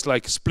power is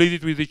like split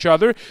it with each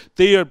other.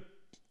 They are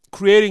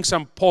creating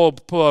some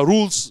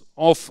rules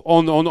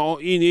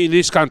in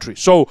this country.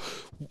 So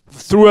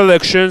through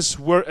elections,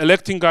 we're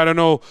electing, I don't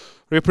know,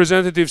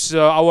 representatives,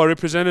 our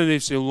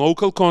representatives in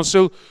local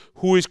council,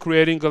 who is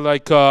creating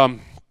like, and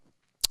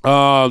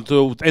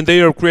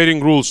they are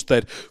creating rules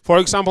that, for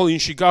example, in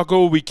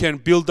Chicago, we can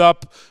build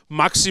up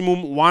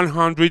maximum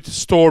 100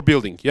 store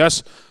building.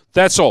 Yes,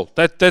 that's all.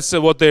 That's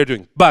what they're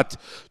doing. But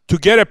to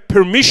get a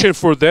permission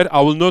for that,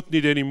 I will not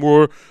need any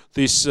more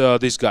this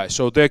guy.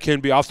 So there can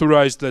be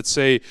authorized, let's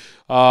say,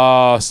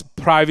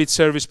 private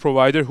service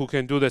provider who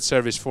can do that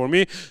service for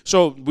me.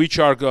 So which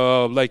are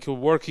like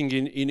working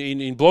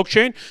in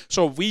blockchain.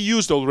 So we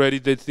used already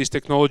this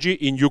technology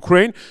in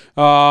Ukraine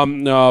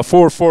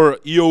for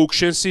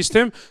e-auction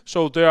system.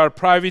 So there are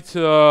private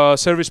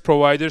service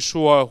providers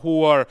who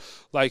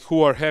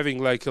are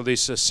having like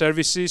these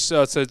services,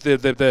 so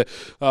the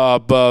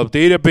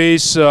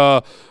database,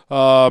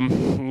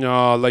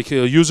 like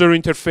a user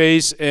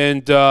interface,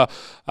 and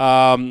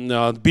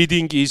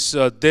bidding is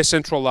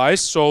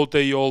decentralized, so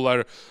they all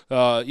are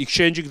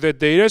exchanging their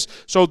data.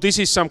 So this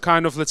is some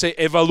kind of, let's say,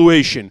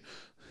 evaluation.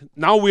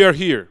 Now we are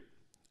here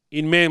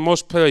in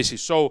most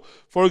places. So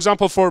for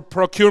example, for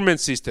procurement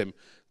system,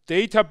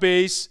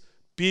 database,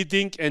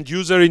 bidding and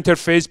user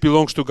interface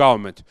belongs to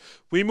government.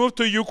 We moved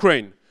to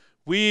Ukraine.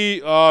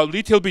 We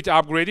little bit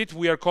upgraded.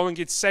 We are calling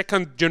it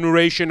second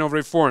generation of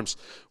reforms,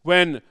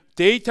 when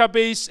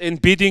database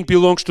and bidding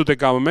belongs to the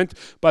government,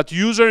 but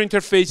user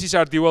interfaces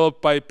are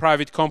developed by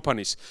private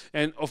companies.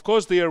 And of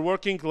course, they are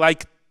working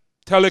like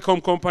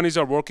telecom companies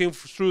are working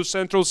through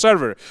central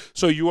server.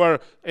 So you are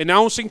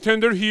announcing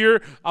tender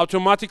here,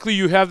 automatically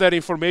you have that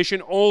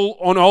information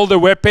on all the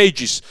web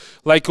pages,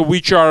 like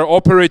which are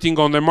operating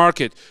on the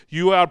market.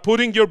 You are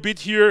putting your bid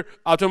here,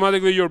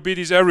 automatically your bid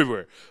is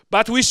everywhere.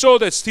 But we saw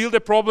that still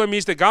the problem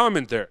is the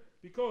government there.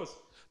 Because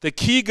the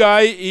key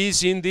guy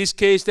is, in this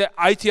case, the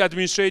IT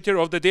administrator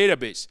of the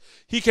database.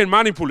 He can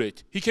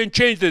manipulate, he can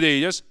change the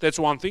data, that's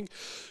one thing.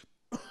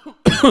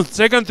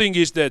 Second thing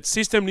is that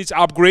system needs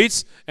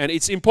upgrades, and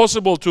it's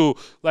impossible to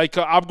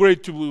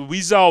upgrade to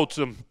without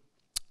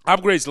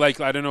upgrades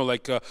like, I don't know,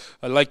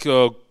 like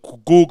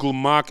Google,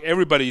 Mac.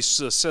 Everybody is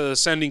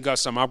sending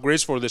us some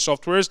upgrades for the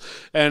softwares,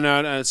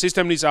 and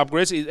system needs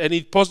upgrades, and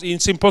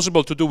it's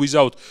impossible to do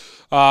without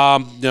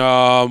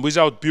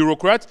without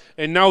bureaucrat.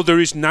 And now there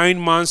is 9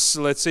 months,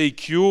 let's say,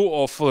 queue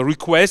of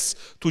requests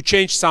to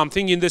change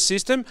something in the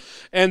system,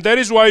 and that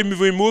is why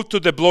we moved to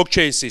the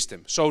blockchain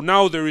system. So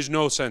now there is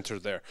no center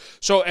there.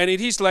 So, and it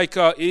is like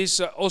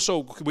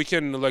also, we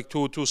can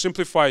to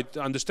simplify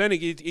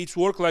understanding it. It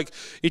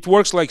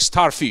works like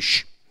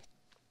starfish.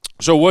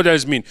 So what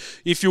does it mean?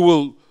 If you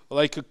will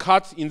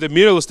cut in the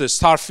middle of the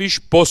starfish,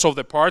 both of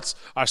the parts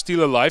are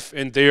still alive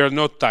and they are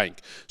not dying.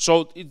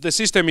 So the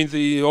system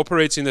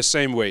operates in the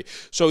same way.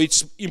 So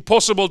it's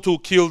impossible to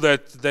kill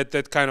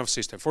that kind of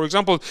system. For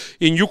example,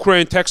 in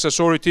Ukraine, tax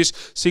authorities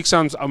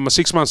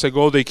 6 months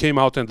ago, they came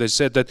out and they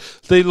said that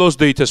they lost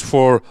data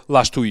for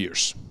last 2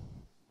 years.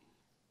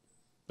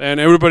 And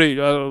everybody,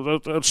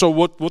 so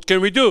what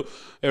can we do?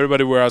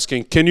 Everybody were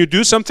asking, can you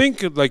do something?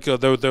 Like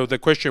the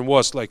question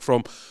was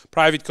from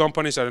private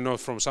companies, I don't know,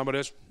 from somebody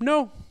else.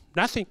 No,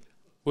 nothing.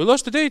 We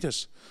lost the data.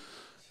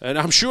 And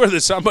I'm sure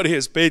that somebody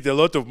has paid a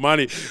lot of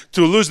money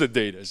to lose the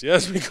data,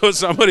 yes, because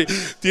somebody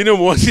didn't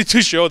want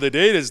to show the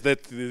data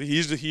that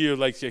he's here,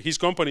 his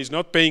company is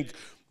not paying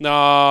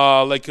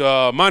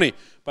money.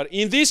 But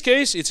in this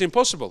case, it's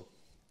impossible.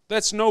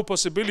 That's no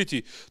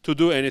possibility to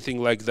do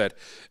anything like that.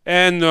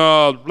 And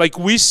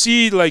we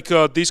see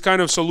these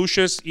kind of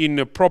solutions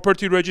in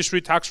property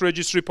registry, tax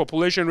registry,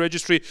 population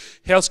registry,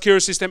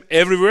 healthcare system,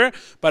 everywhere.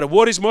 But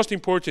what is most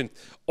important,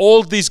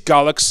 all this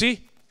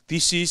galaxy,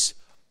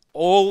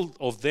 all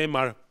of them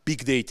are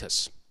big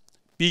datas,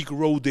 big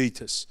raw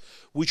datas,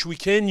 which we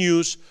can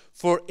use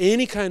for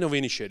any kind of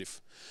initiative.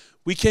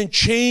 We can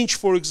change,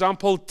 for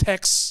example,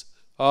 text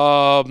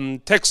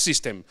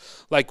system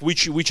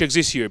which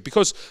exists here,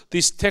 because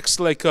this text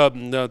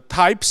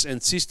types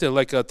and system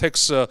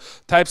text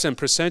types and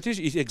percentage,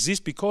 it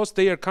exists because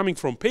they are coming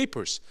from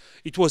papers.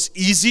 It was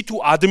easy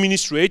to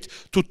administrate,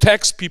 to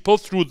tax people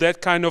through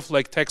that kind of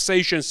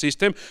taxation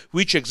system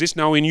which exists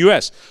now in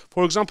US.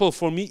 For example,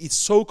 for me it's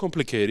so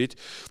complicated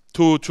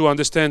to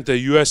understand the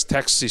US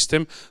tax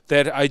system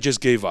that I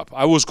just gave up.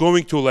 I was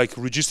going to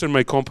register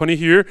my company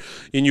here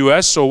in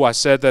US, so I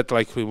said that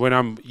when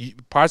I'm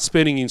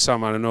participating in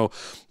some, I don't know,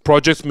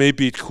 projects,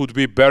 maybe it could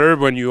be better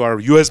when you are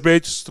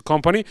US-based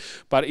company,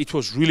 but it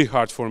was really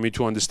hard for me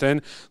to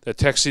understand the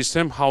tax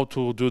system, how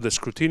to do the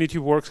scrutiny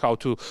work, how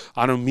to,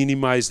 I don't know,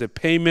 minimize the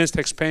payments,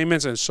 tax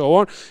payments, and so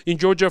on. In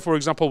Georgia, for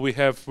example, we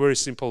have very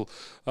simple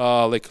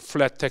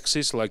flat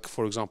taxes,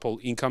 for example,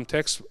 income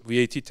tax,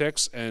 VAT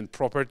tax, and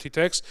property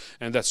tax,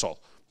 and that's all.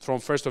 From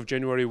 1st of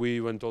January, we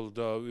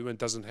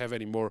doesn't have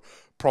any more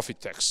profit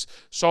tax.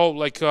 So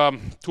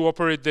to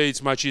operate there,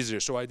 it's much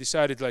easier. So I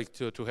decided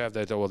to have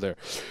that over there.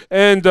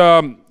 And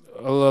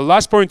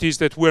last point is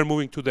that we're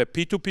moving to the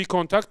P2P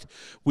contact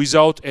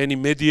without any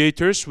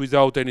mediators,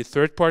 without any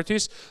third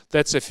parties.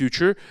 That's the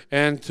future.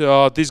 And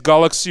this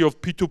galaxy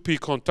of P2P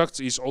contacts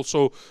is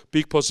also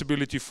big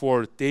possibility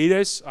for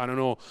data. I don't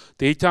know,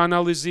 data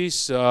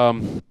analysis,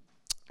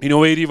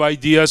 innovative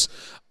ideas.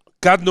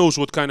 God knows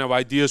what kind of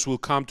ideas will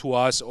come to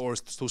us or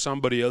to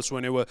somebody else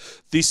whenever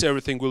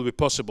everything will be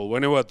possible,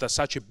 whenever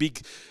such a big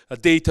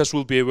data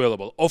will be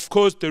available. Of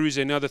course, there is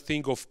another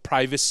thing of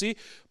privacy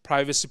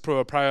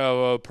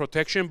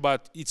protection,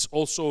 but it's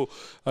also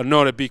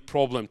not a big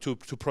problem to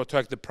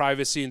protect the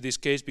privacy in this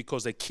case,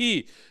 because the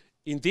key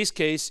in this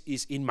case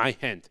is in my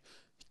hand.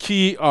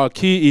 Key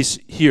is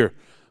here,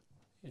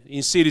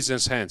 in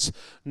citizens' hands,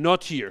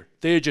 not here.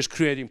 They're just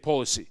creating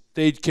policy.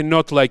 They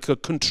cannot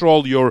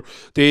control your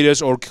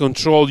data or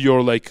control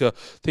your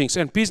things.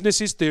 And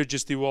businesses, they're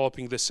just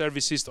developing the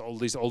services, all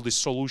these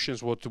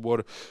solutions what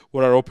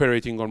are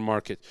operating on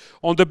market.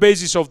 On the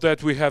basis of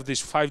that, we have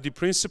this 5D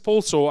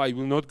principle. So I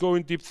will not go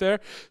in deep there.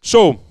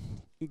 So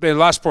the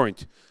last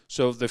point.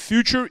 So the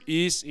future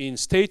is in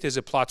state as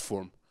a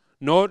platform,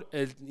 not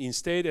in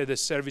state as a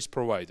service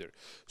provider.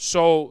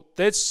 So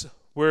that's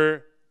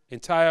where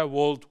entire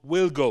world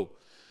will go.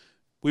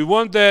 We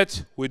want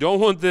that, we don't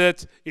want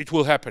that, it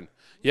will happen.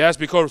 Yes,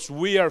 because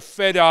we are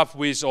fed up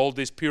with all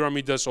these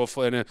pyramids of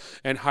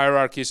and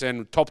hierarchies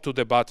and top to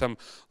the bottom,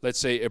 let's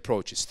say,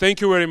 approaches.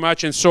 Thank you very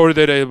much, and sorry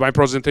that my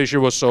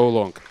presentation was so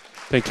long.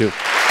 Thank you.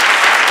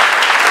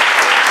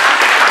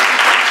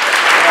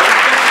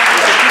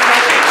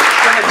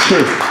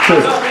 Sure.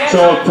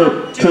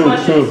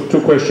 So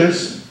two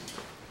questions.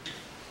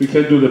 We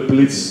can do the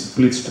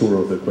blitz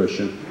tour of the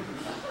question.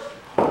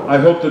 I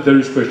hope that there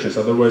is questions.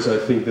 Otherwise, I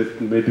think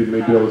that maybe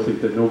I will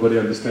think that nobody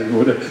understands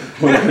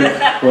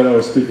what I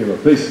was speaking about.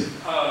 Please.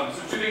 So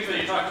two things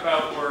that you talked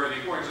about were the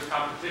importance of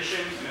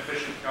competition and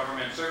efficient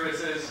government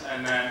services,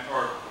 and then,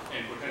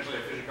 and potentially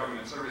efficient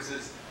government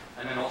services,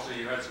 and then also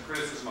you had some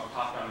criticism of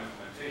top-down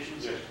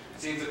implementations. Yes.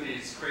 It seems that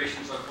these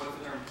creations of, what's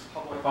the term,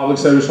 Public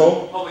service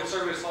hall? Public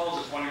service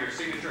halls is one of your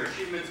signature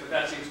achievements, but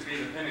that seems to be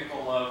the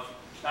pinnacle of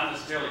not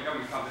necessarily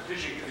government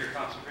competition because you're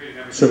concentrating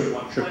everything in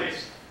one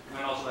place, and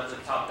then also that's a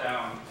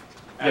top-down.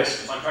 Yes.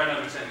 So I'm trying to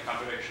understand the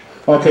contradiction.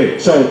 Okay,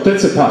 so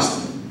that's a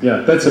past.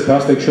 Yeah, that's a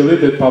past actually,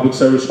 the public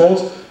service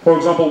halls. For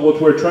example,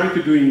 what we're trying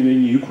to do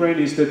in Ukraine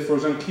is that, for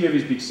example, Kiev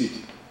is big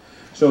city.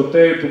 So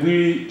there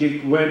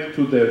we went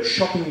to the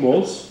shopping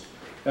malls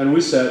and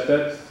we said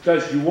that,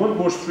 guys, you want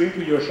more stream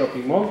to your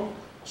shopping mall?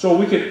 So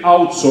we can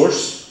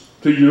outsource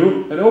to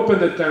you and open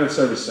that kind of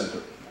service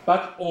center,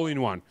 but all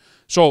in one.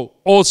 So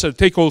also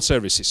take all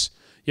services.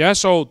 Yeah,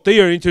 so they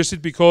are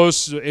interested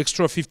because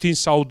extra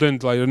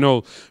 15,000, I don't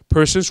know,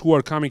 persons who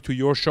are coming to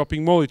your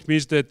shopping mall, it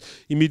means that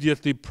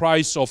immediately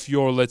price of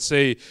your, let's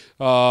say,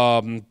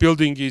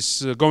 building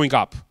is going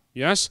up.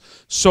 Yes,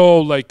 so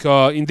like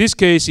in this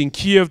case, in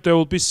Kiev, there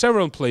will be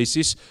several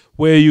places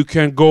where you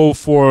can go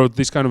for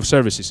this kind of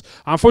services.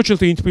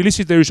 Unfortunately, in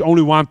Tbilisi, there is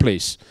only one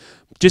place.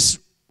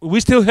 We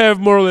still have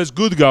more or less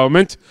good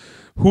government,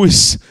 who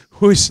is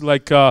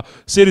like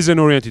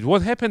citizen-oriented.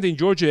 What happened in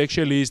Georgia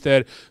actually is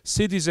that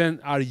citizens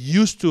are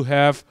used to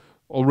have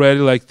already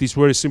like these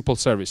very simple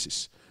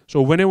services.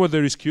 So whenever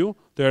there is queue,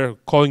 they're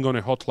calling on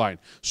a hotline.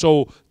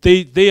 So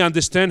they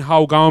understand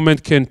how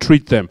government can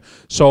treat them.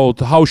 So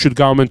how should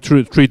government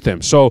treat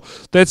them? So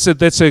that's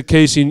a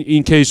case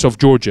in case of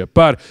Georgia.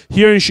 But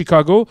here in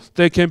Chicago,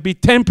 there can be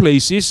 10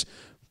 places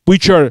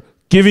which are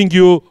giving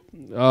you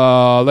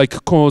like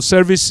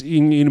service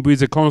with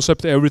the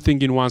concept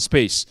everything in one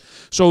space.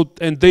 So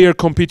and they are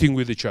competing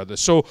with each other.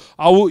 So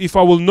if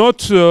I will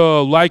not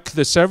like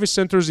the service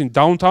centers in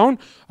downtown,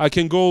 I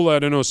can go, I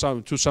don't know,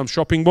 to some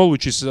shopping mall,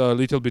 which is a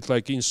little bit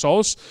like in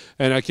Souls,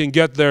 and I can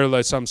get there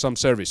like some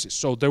services.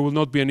 So there will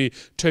not be any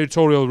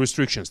territorial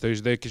restrictions. There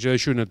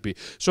should not be.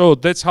 So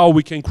that's how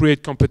we can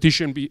create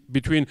competition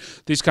between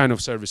these kind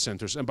of service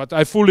centers. But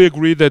I fully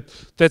agree that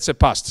that's a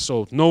past.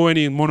 So no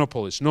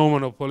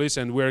monopolies,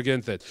 and we're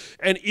against that.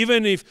 And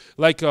even if,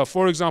 like,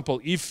 for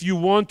example, if you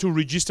want to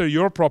register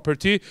your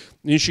property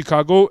in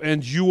Chicago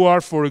and you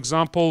are, for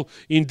example,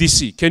 in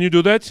DC, can you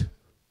do that?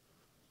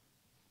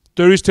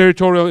 There is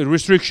territorial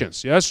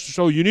restrictions, yes?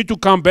 So you need to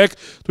come back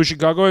to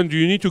Chicago and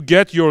you need to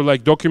get your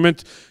like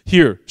document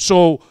here.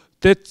 So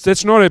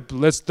that's not a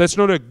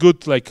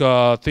good like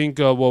thing.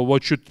 Well,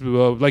 what should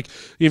like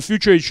in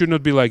future it should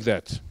not be like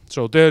that.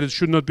 So there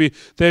should be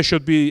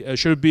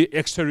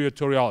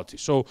exterritoriality.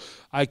 So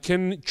I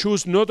can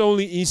choose not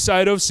only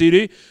inside of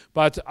city,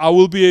 but I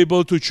will be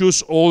able to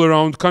choose all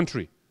around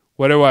country,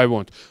 wherever I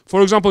want.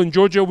 For example, in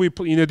Georgia, we,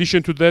 in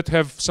addition to that,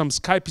 have some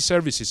Skype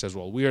services as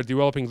well. We are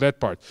developing that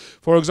part.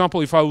 For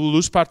example, if I will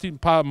lose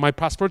my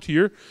passport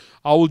here,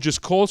 I will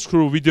just call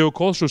through video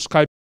calls through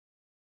Skype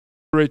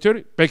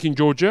operator back in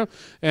Georgia,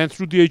 and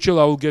through DHL,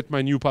 I will get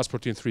my new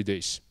passport in 3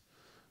 days.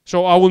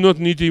 So I will not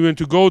need even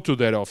to go to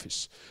that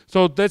office.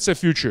 So that's a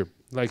future.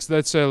 Like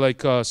that's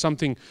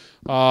something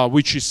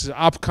which is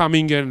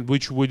upcoming and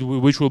which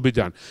will be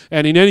done.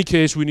 And in any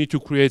case, we need to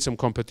create some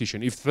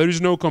competition. If there is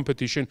no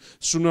competition,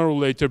 sooner or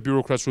later,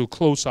 bureaucrats will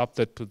close up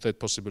that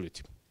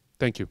possibility.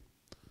 Thank you.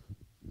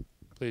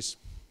 Please.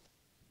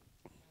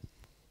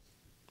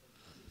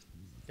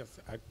 Yes,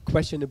 a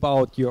question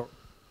about your.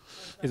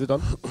 Is it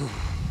on?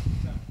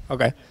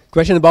 Okay.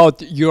 Question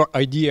about your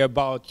idea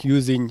about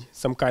using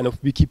some kind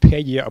of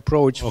Wikipedia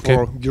approach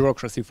for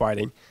bureaucracy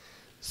fighting.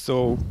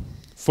 So.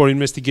 For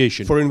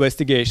investigation. For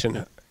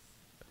investigation.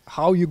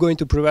 How are you going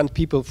to prevent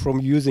people from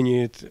using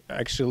it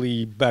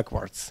actually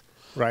backwards,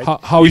 right?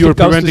 How you're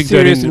preventing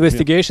serious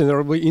investigation,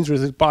 there will be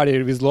interested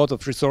party with a lot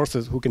of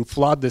resources who can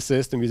flood the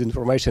system with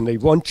information they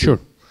want to. Sure.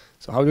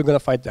 So how are you going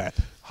to fight that?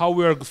 How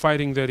we are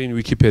fighting that in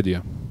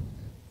Wikipedia?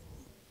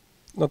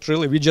 Not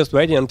really. We're just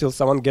waiting until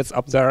someone gets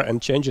up there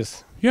and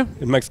changes. Yeah.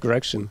 It makes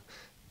correction.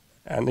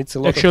 And it's a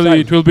lot Actually, of time.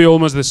 it will be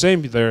almost the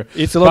same there.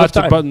 It's a lot of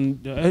time. But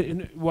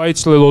why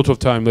it's a lot of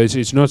time?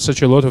 It's not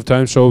such a lot of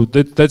time. So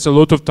that's a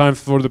lot of time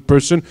for the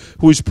person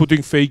who is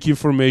putting fake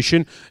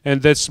information,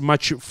 and that's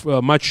much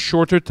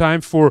shorter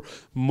time for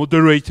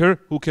moderator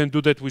who can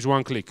do that with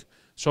one click.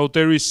 So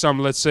there is some,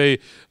 let's say,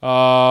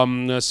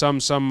 some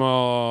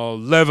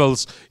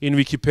levels in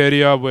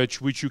Wikipedia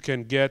which you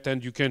can get,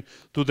 and you can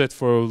do that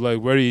for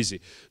like very easy.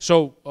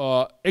 So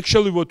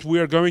actually, what we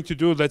are going to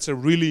do, that's a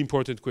really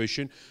important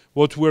question.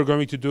 what we're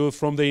going to do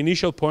from the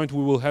initial point,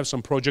 we will have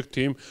some project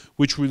team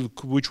which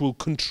will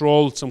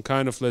control some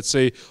kind of, let's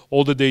say,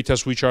 all the data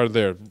which are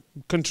there.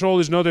 Control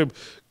is not a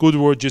good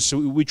word, just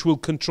which will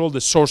control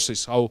the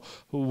sources,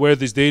 where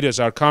these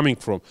data are coming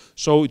from.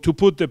 So to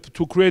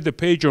create the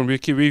page on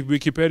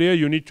Wikipedia,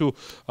 you need to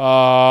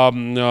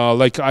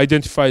like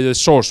identify the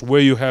source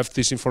where you have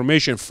this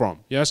information from.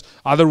 Yes,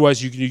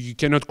 otherwise you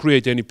cannot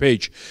create any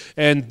page.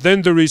 And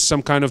then there is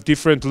some kind of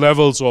different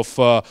levels of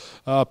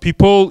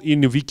people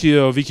in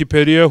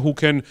Wikipedia who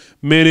can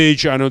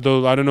manage. I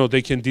don't know.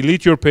 They can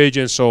delete your page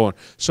and so on.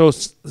 So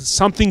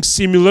something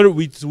similar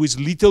with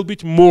little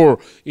bit more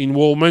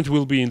involvement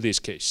will be in this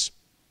case.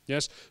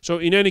 Yes. So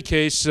in any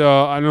case,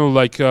 I know,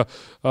 like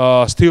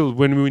still,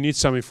 when we need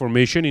some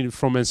information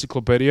from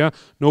encyclopedia,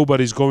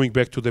 nobody's going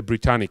back to the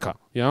Britannica.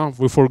 Yeah,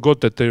 we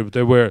forgot that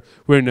there were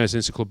very nice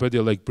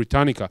encyclopedia like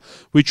Britannica,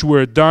 which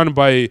were done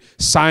by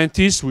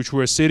scientists, which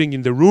were sitting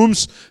in the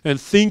rooms and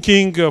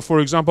thinking, for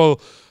example,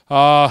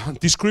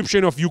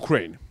 description of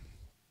Ukraine.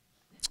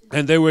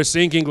 And they were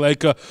thinking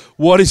like,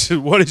 what is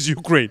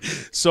Ukraine?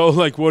 So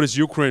like, what is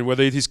Ukraine?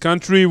 Whether it is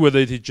country, whether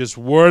it is just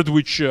word,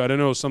 which I don't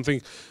know,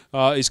 something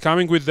is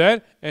coming with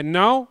that. And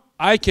now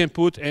I can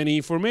put any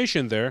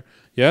information there.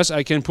 Yes,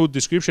 I can put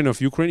description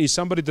of Ukraine. If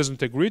somebody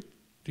doesn't agree,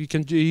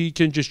 he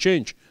can just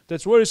change.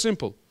 That's very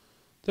simple.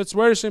 That's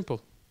very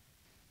simple.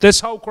 That's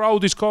how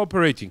crowd is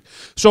cooperating.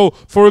 So,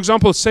 for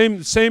example,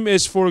 same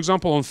as, for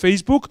example, on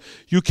Facebook,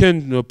 you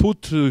can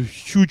put a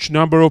huge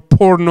number of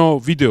porno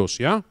videos.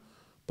 Yeah.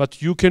 But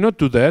you cannot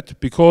do that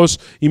because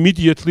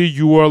immediately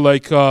you are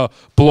like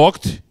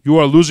blocked. You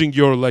are losing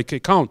your like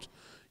account.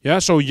 Yeah.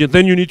 So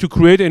then you need to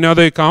create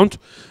another account,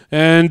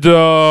 and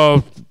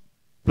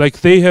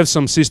like they have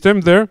some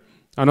system there,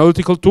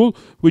 analytical tool,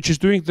 which is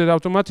doing that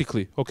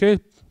automatically. Okay.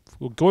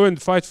 Go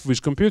and fight with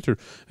computer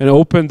and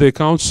open the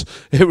accounts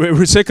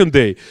every second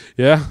day.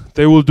 Yeah,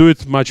 they will do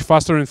it much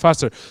faster and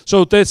faster.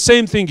 So that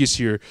same thing is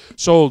here.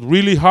 So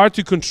really hard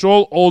to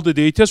control all the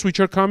data which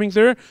are coming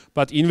there,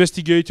 but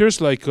investigators,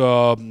 like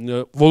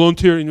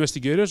volunteer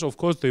investigators, of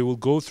course, they will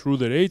go through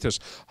the data,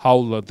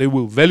 how they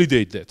will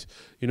validate that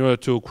in order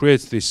to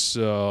create this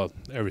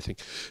everything.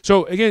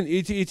 So again,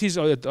 it is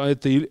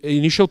at the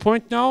initial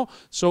point now.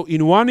 So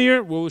in 1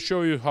 year, we'll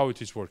show you how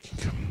it is working.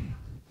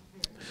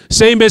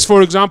 Same as,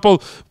 for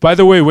example, by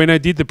the way, when I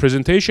did the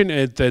presentation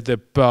at the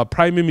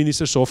Prime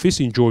Minister's office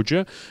in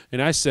Georgia,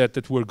 and I said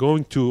that we're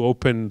going to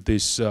open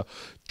this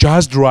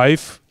Just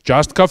Drive,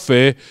 Just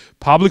Cafe,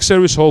 public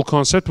service hall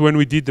concept, when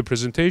we did the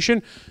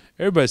presentation,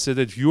 everybody said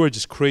that you are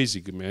just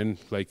crazy, man.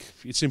 Like,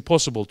 it's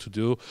impossible to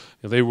do,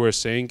 they were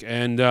saying.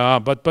 And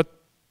but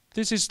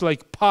this is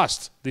like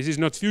past. This is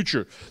not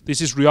future. This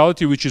is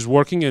reality, which is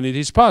working, and it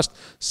is past.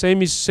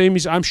 Same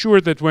is. I'm sure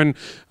that when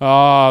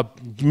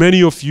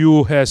many of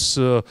you has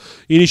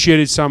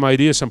initiated some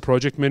idea, some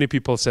project, many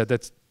people said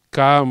that,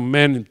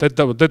 man,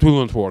 that will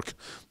not work.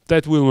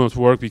 That will not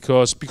work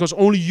because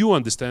only you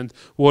understand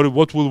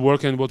what will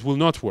work and what will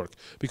not work.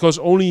 Because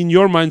only in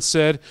your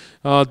mindset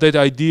that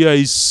idea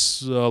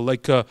is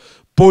like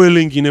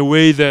boiling in a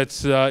way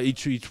that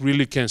it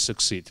really can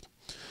succeed.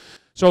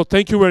 So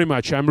thank you very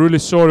much. I'm really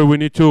sorry. We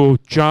need to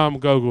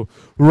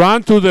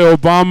run to the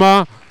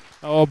Obama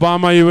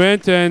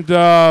event, and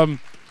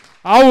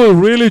I will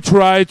really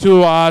try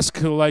to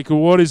ask, like,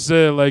 what is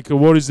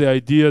the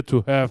idea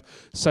to have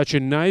such a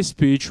nice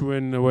speech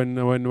when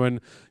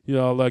you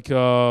know, like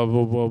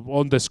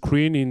on the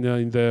screen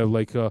in the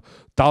like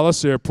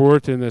Dallas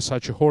airport, and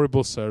such a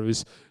horrible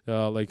service,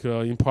 like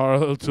in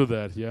parallel to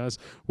that. Yes,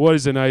 what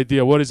is an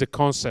idea? What is the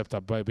concept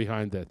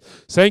behind that?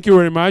 Thank you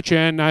very much,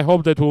 and I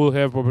hope that we will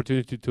have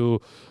opportunity to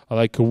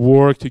like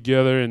work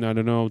together and, I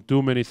don't know,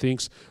 do many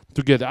things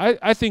together.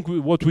 I think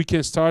what we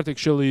can start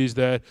actually is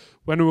that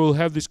when we will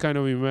have this kind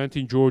of event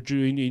in Georgia,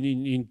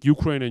 in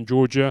Ukraine and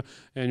Georgia,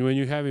 and when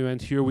you have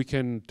event here, we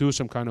can do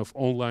some kind of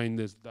online,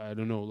 I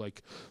don't know,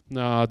 like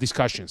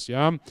discussions,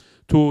 yeah,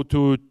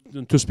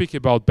 to speak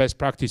about best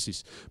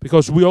practices,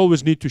 because we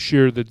always need to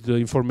share the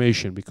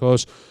information,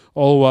 because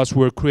all of us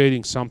were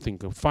creating something.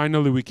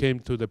 Finally, we came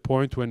to the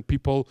point when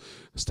people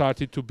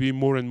started to be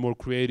more and more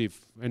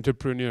creative,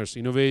 entrepreneurs,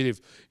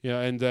 innovative,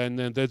 yeah, and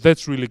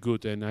that's really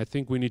good, and I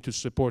think we need to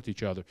support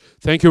each other.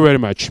 Thank you very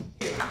much.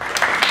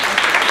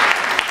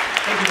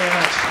 Thank you very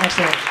much.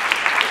 Excellent.